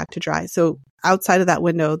going to go back to dry. So outside of that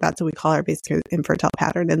window, that's what we call our basic infertile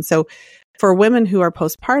pattern. And so for women who are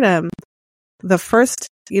postpartum, the first,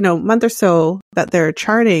 month or so that they're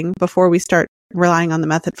charting before we start relying on the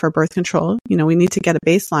method for birth control, we need to get a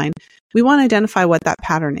baseline. We want to identify what that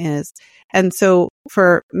pattern is. And so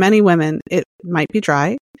for many women, it might be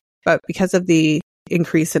dry, but because of the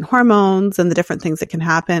increase in hormones and the different things that can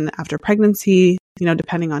happen after pregnancy,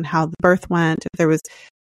 depending on how the birth went, if there was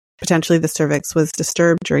potentially the cervix was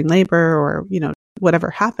disturbed during labor or,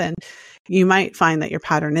 whatever happened, you might find that your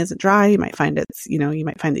pattern isn't dry. You might find you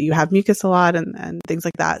might find that you have mucus a lot and things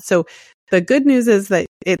like that. So the good news is that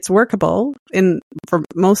it's workable for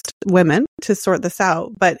most women to sort this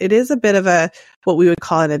out, but it is a bit of what we would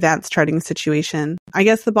call an advanced charting situation. I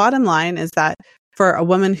guess the bottom line is that for a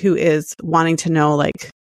woman who is wanting to know,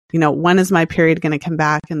 when is my period going to come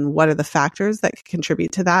back and what are the factors that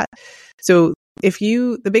contribute to that? So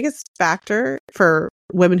the biggest factor for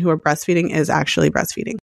women who are breastfeeding is actually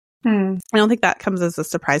breastfeeding. I don't think that comes as a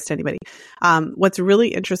surprise to anybody. What's really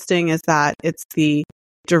interesting is that it's the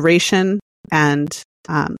duration and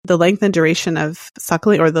the length and duration of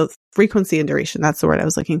suckling, or the frequency and duration. That's the word I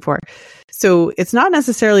was looking for. So it's not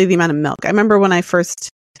necessarily the amount of milk. I remember when I first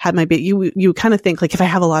had my baby, you kind of think if I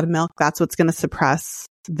have a lot of milk, that's what's going to suppress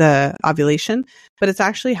the ovulation. But it's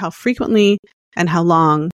actually how frequently and how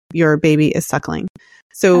long your baby is suckling.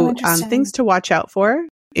 So things to watch out for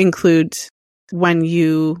include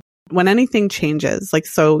when anything changes,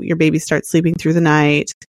 so your baby starts sleeping through the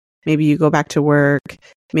night, maybe you go back to work,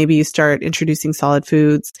 maybe you start introducing solid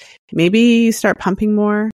foods, maybe you start pumping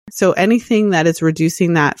more. So anything that is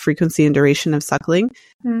reducing that frequency and duration of suckling,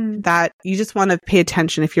 that you just want to pay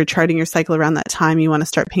attention. If you're charting your cycle around that time, you want to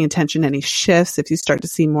start paying attention to any shifts. If you start to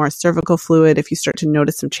see more cervical fluid, if you start to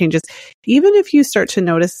notice some changes, even if you start to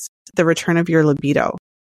notice the return of your libido.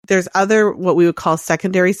 There's other, what we would call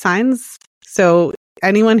secondary signs. So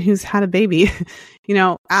anyone who's had a baby,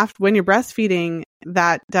 when you're breastfeeding,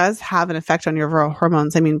 that does have an effect on your overall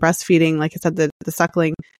hormones. I mean, breastfeeding, like I said, the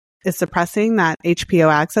suckling is suppressing that HPO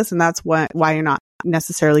axis, and that's why you're not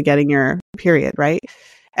necessarily getting your period, right?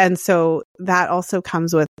 And so that also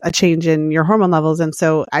comes with a change in your hormone levels. And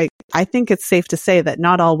so I think it's safe to say that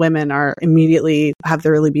not all women are immediately have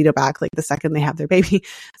their libido back the second they have their baby.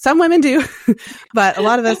 Some women do, but a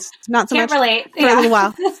lot of us not so Can't much relate. for a little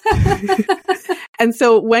while. And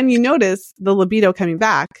so when you notice the libido coming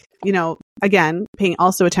back, again, paying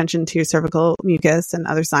also attention to your cervical mucus and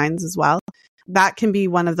other signs as well. That can be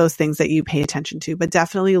one of those things that you pay attention to, but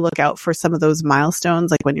definitely look out for some of those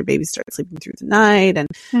milestones, like when your baby starts sleeping through the night and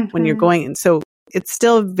when you're going. And so it's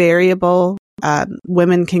still variable.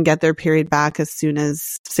 Women can get their period back as soon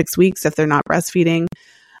as 6 weeks if they're not breastfeeding,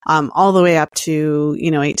 all the way up to,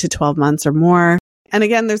 8 to 12 months or more. And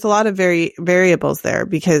again, there's a lot of variables there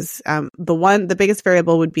because the biggest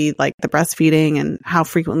variable would be the breastfeeding and how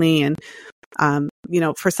frequently, and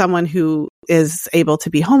for someone who is able to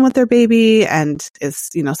be home with their baby and is,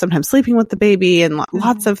 sometimes sleeping with the baby and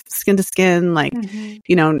lots of skin to skin,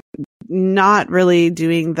 not really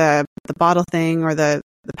doing the bottle thing or the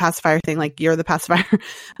pacifier thing, you're the pacifier.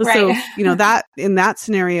 Right. So, that in that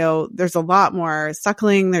scenario, there's a lot more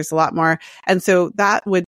suckling, there's a lot more. And so that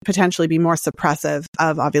would potentially be more suppressive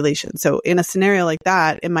of ovulation. So in a scenario like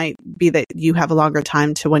that, it might be that you have a longer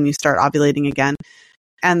time to when you start ovulating again.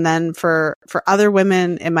 And then for other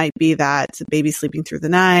women, it might be that the baby's sleeping through the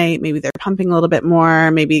night. Maybe they're pumping a little bit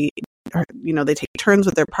more. Maybe they take turns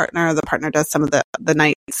with their partner. The partner does some of the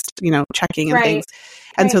nights, checking and things.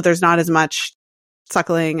 And so there's not as much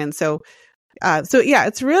suckling. And so yeah,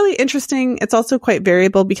 it's really interesting. It's also quite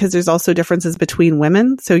variable because there's also differences between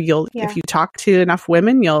women. So if you talk to enough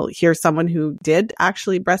women, you'll hear someone who did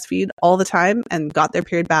actually breastfeed all the time and got their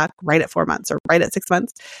period back right at 4 months or right at 6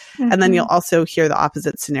 months. Mm-hmm. And then you'll also hear the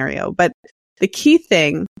opposite scenario. But the key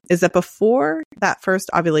thing is that before that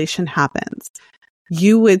first ovulation happens,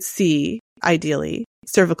 you would see, ideally,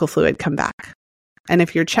 cervical fluid come back. And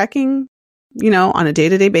if you're checking on a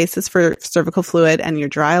day-to-day basis for cervical fluid and you're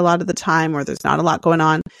dry a lot of the time or there's not a lot going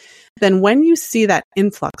on, then when you see that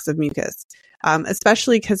influx of mucus,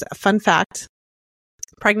 especially because, fun fact,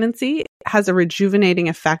 pregnancy has a rejuvenating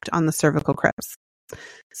effect on the cervical crypts.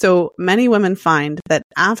 So many women find that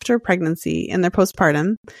after pregnancy in their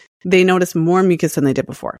postpartum, they notice more mucus than they did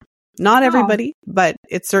before. Not everybody, but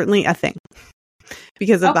it's certainly a thing.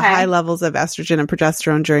 Because of the high levels of estrogen and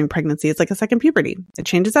progesterone during pregnancy, it's like a second puberty. It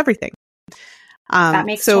changes everything. That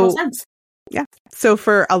makes total sense. Yeah. So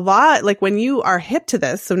for a lot, like when you are hip to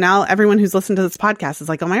this, so now everyone who's listened to this podcast is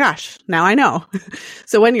like, oh my gosh, now I know.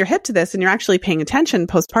 So when you're hip to this and you're actually paying attention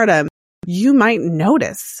postpartum, you might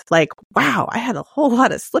notice like, wow, I had a whole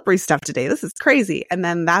lot of slippery stuff today. This is crazy. And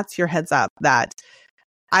then that's your heads up that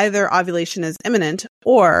either ovulation is imminent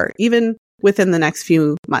or even within the next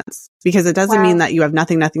few months, because it doesn't mean that you have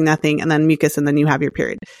nothing, and then mucus, and then you have your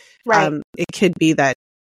period. Right. It could be that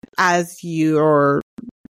as your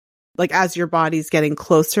body's getting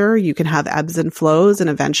closer, you can have ebbs and flows, and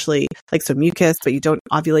eventually, so mucus, but you don't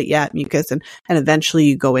ovulate yet, mucus, and eventually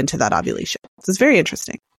you go into that ovulation. So it's very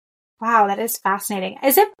interesting. Wow, that is fascinating.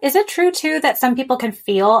 Is it true too that some people can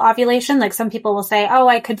feel ovulation? Like some people will say, oh,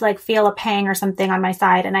 I could feel a pang or something on my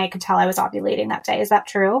side and I could tell I was ovulating that day. Is that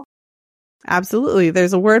true? Absolutely.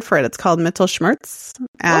 There's a word for it. It's called Mittelschmerz.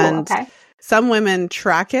 And some women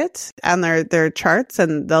track it on their charts,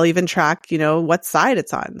 and they'll even track, what side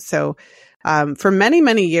it's on. So for many,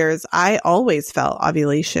 many years, I always felt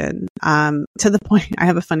ovulation to the point, I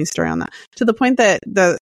have a funny story on that, to the point that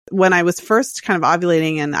when I was first kind of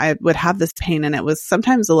ovulating and I would have this pain, and it was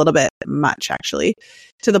sometimes a little bit much actually,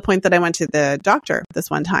 to the point that I went to the doctor this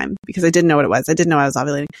one time because I didn't know what it was. I didn't know I was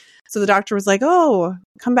ovulating. So the doctor was like, oh,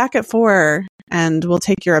 come back at 4 and we'll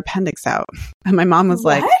take your appendix out. And my mom was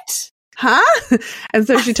like, huh? And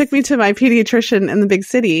so she took me to my pediatrician in the big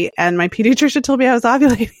city, and my pediatrician told me I was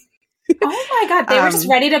ovulating. Oh my God. They were just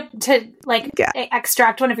ready to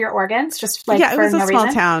extract one of your organs just it was a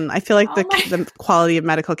small town. I feel like the quality of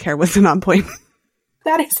medical care wasn't on point.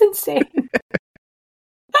 That is insane.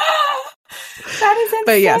 That is insane.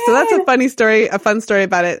 But yeah, so that's a fun story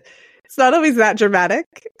about it. It's not always that dramatic,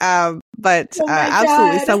 but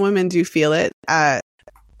absolutely some women do feel it.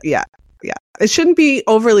 Yeah. It shouldn't be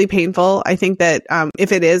overly painful. I think that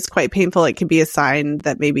if it is quite painful, it can be a sign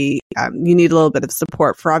that maybe you need a little bit of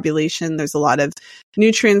support for ovulation. There's a lot of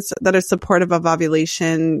nutrients that are supportive of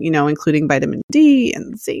ovulation, including vitamin D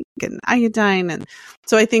and zinc and iodine. And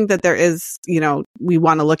so I think that there is, we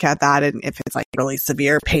want to look at that, and if it's really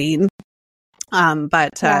severe pain.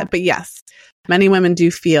 But yes, many women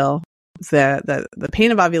do feel the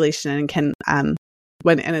pain of ovulation and can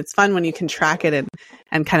and it's fun when you can track it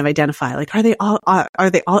and kind of identify, are they all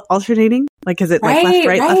alternating? Is it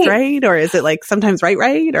left, right, or is it sometimes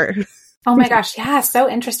right, or? Oh my gosh. Yeah. So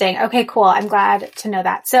interesting. Okay, cool. I'm glad to know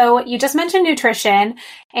that. So you just mentioned nutrition.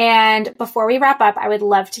 And before we wrap up, I would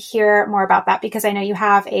love to hear more about that because I know you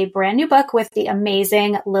have a brand new book with the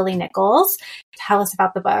amazing Lily Nichols. Tell us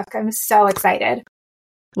about the book. I'm so excited.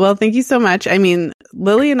 Well, thank you so much. I mean,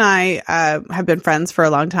 Lily and I have been friends for a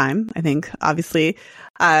long time. I think, obviously,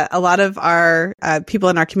 a lot of our people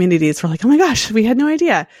in our communities were like, oh my gosh, we had no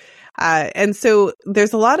idea. And so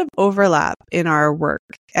there's a lot of overlap in our work.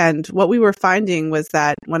 And what we were finding was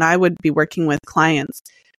that when I would be working with clients,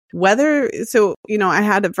 I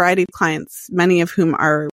had a variety of clients, many of whom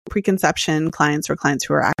are preconception clients or clients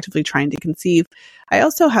who are actively trying to conceive. I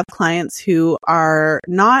also have clients who are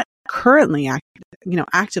not currently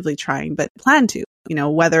actively trying, but plan to,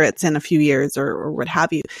 whether it's in a few years or what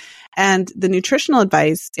have you. And the nutritional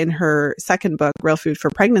advice in her second book, Real Food for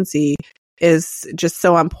Pregnancy, is just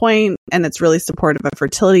so on point, and it's really supportive of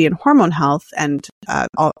fertility and hormone health, and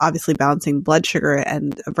obviously balancing blood sugar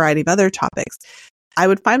and a variety of other topics. I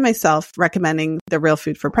would find myself recommending the Real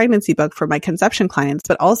Food for Pregnancy book for my conception clients,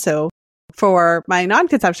 but also for my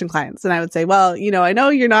non-conception clients. And I would say, well, I know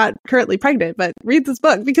you're not currently pregnant, but read this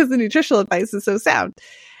book because the nutritional advice is so sound.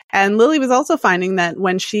 And Lily was also finding that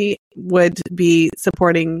when she would be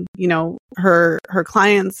supporting, her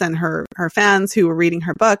clients and her fans who were reading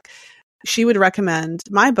her book, she would recommend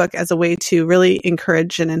my book as a way to really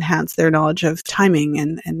encourage and enhance their knowledge of timing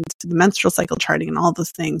and the menstrual cycle charting and all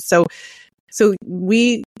those things. So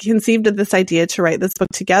we conceived of this idea to write this book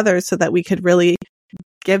together so that we could really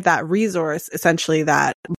give that resource essentially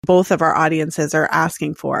that both of our audiences are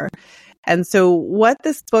asking for. And so what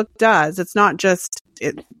this book does, it's not just,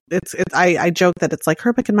 I joke that it's like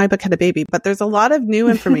her book and my book had a baby, but there's a lot of new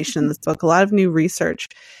information in this book, a lot of new research.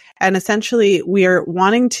 And essentially we are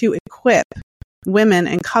wanting to equip women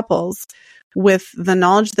and couples with the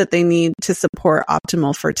knowledge that they need to support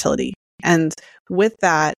optimal fertility. And with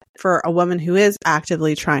that, for a woman who is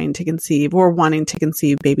actively trying to conceive or wanting to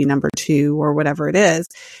conceive baby number 2 or whatever it is,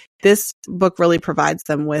 this book really provides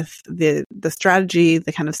them with the strategy,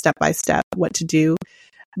 the kind of step-by-step what to do.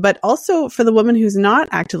 But also for the woman who's not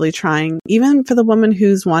actively trying, even for the woman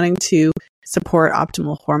who's wanting to support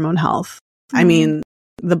optimal hormone health. Mm-hmm. I mean,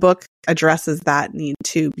 the book addresses that need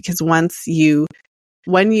too, because if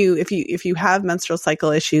you have menstrual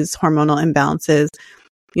cycle issues, hormonal imbalances,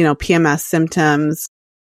 PMS symptoms,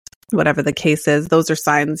 whatever the case is, those are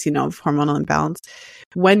signs, of hormonal imbalance.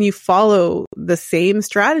 When you follow the same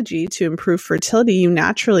strategy to improve fertility, you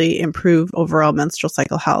naturally improve overall menstrual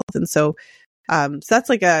cycle health. And so that's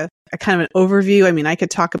like a kind of an overview. I mean, I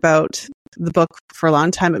could talk about the book for a long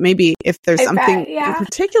time, but maybe if there's something in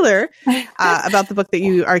particular about the book that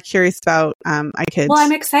you are curious about, I could. Well,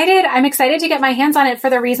 I'm excited. I'm excited to get my hands on it for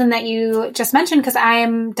the reason that you just mentioned, because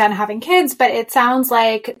I'm done having kids, but it sounds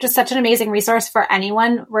like just such an amazing resource for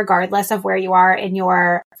anyone, regardless of where you are in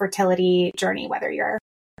your fertility journey, whether you're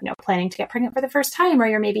planning to get pregnant for the first time, or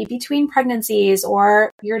you're maybe between pregnancies,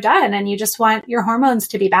 or you're done and you just want your hormones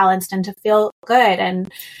to be balanced and to feel good and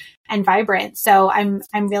vibrant. So I'm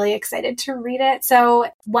really excited to read it. So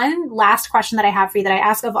one last question that I have for you that I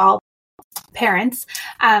ask of all parents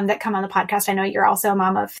that come on the podcast. I know you're also a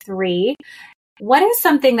mom of 3. What is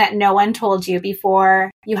something that no one told you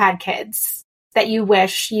before you had kids that you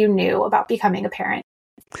wish you knew about becoming a parent?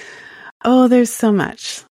 Oh, there's so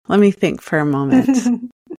much. Let me think for a moment.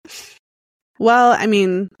 Well, I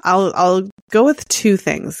mean, I'll go with 2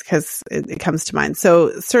 things because it comes to mind.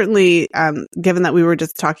 So certainly, given that we were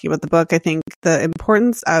just talking about the book, I think the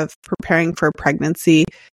importance of preparing for pregnancy,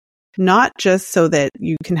 not just so that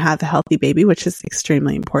you can have a healthy baby, which is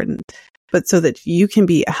extremely important, but so that you can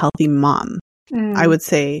be a healthy mom. I would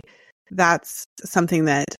say that's something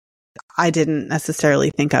that I didn't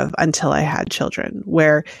necessarily think of until I had children,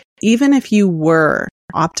 where even if you were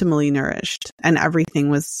optimally nourished and everything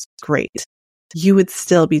was great, you would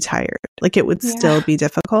still be tired. Like it would still be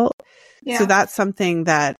difficult. Yeah. So that's something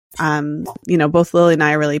that, both Lily and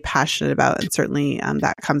I are really passionate about. And certainly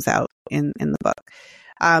that comes out in the book.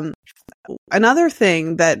 Another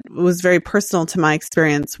thing that was very personal to my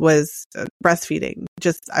experience was breastfeeding.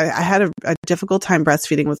 I had a difficult time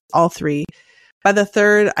breastfeeding with all 3. By the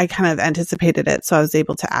 3rd, I kind of anticipated it. So I was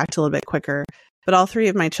able to act a little bit quicker. But all 3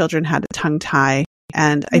 of my children had a tongue tie.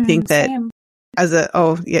 And I think that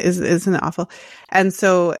isn't it awful? And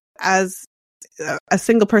so as a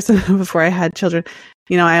single person before I had children,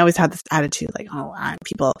 I always had this attitude like,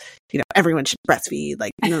 people, everyone should breastfeed,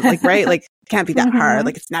 right? Like, can't be that hard.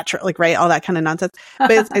 Like, it's natural, like, right? All that kind of nonsense.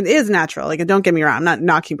 But it is natural. Like, and don't get me wrong, I'm not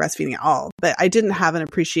knocking breastfeeding at all, but I didn't have an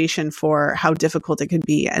appreciation for how difficult it could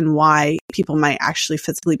be and why people might actually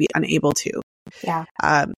physically be unable to. Yeah.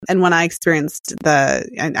 And when I experienced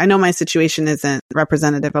I know my situation isn't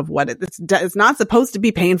representative of what it's not supposed to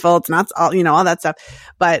be painful. It's not all, all that stuff,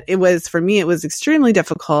 but for me, it was extremely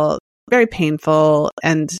difficult, very painful.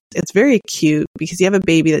 And it's very acute because you have a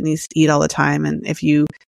baby that needs to eat all the time. And if you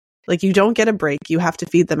don't get a break, you have to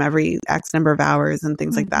feed them every X number of hours and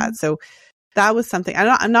things like that. So that was something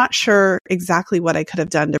I'm not sure exactly what I could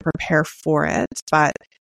have done to prepare for it, but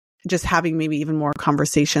just having maybe even more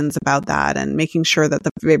conversations about that and making sure that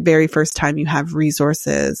the very first time you have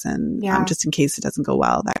resources and just in case it doesn't go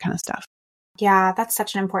well, that kind of stuff. Yeah, that's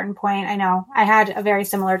such an important point. I know I had a very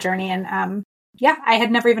similar journey and I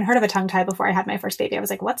had never even heard of a tongue tie before I had my first baby. I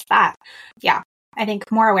was like, what's that? Yeah. I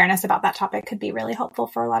think more awareness about that topic could be really helpful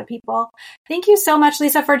for a lot of people. Thank you so much,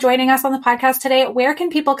 Lisa, for joining us on the podcast today. Where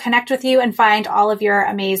can people connect with you and find all of your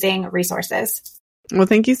amazing resources? Well,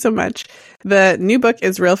 thank you so much. The new book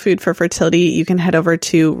is Real Food for Fertility. You can head over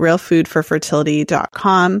to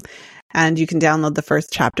realfoodforfertility.com and you can download the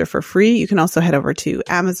first chapter for free. You can also head over to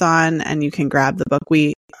Amazon and you can grab the book.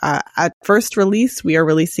 At first release, we are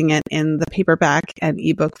releasing it in the paperback and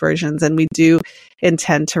ebook versions, and we do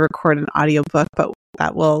intend to record an audiobook, but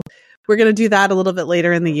that will we're going to do that a little bit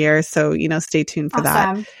later in the year. So, stay tuned for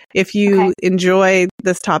that. If you enjoy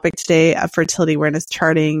this topic today of fertility awareness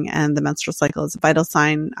charting and the menstrual cycle as a vital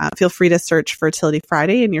sign, feel free to search Fertility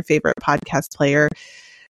Friday in your favorite podcast player.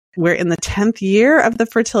 We're in the 10th year of the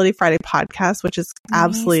Fertility Friday podcast, which is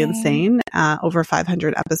absolutely insane. Over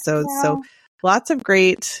 500 episodes. Wow. So lots of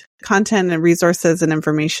great content and resources and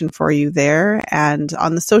information for you there. And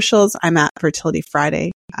on the socials, I'm at Fertility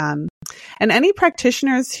Friday. And any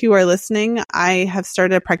practitioners who are listening, I have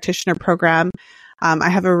started a practitioner program. I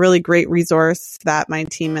have a really great resource that my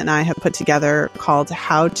team and I have put together called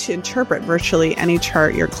How to Interpret Virtually Any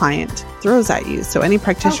Chart Your Client Throws at You. So any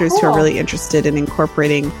practitioners who are really interested in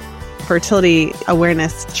incorporating fertility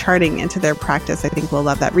awareness charting into their practice, I think will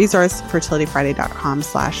love that resource,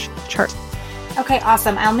 fertilityfriday.com/chart. Okay,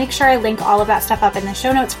 awesome. I'll make sure I link all of that stuff up in the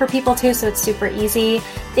show notes for people too, so it's super easy.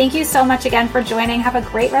 Thank you so much again for joining. Have a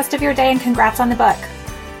great rest of your day and congrats on the book.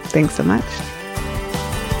 Thanks so much.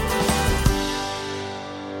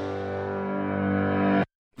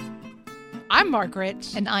 I'm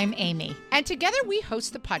Margaret. And I'm Amy. And together we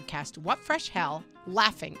host the podcast, What Fresh Hell?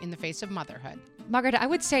 Laughing in the Face of Motherhood. Margaret, I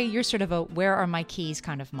would say you're sort of a where are my keys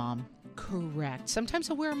kind of mom. Correct. Sometimes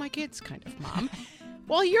a where are my kids kind of mom.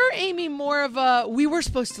 Well, you're, Amy, more of a we were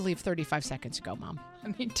supposed to leave 35 seconds ago, mom.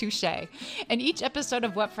 I mean, touche. In each episode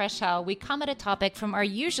of What Fresh Hell, we come at a topic from our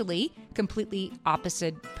usually completely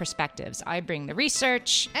opposite perspectives. I bring the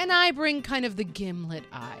research. And I bring kind of the gimlet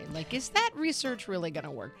eye. Like, is that research really going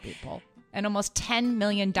to work, people? And almost 10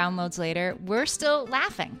 million downloads later, we're still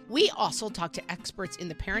laughing. We also talk to experts in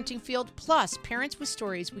the parenting field, plus parents with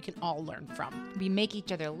stories we can all learn from. We make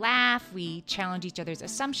each other laugh, we challenge each other's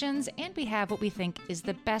assumptions, and we have what we think is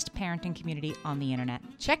the best parenting community on the internet.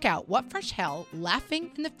 Check out What Fresh Hell?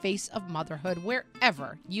 Laughing in the Face of Motherhood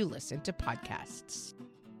wherever you listen to podcasts.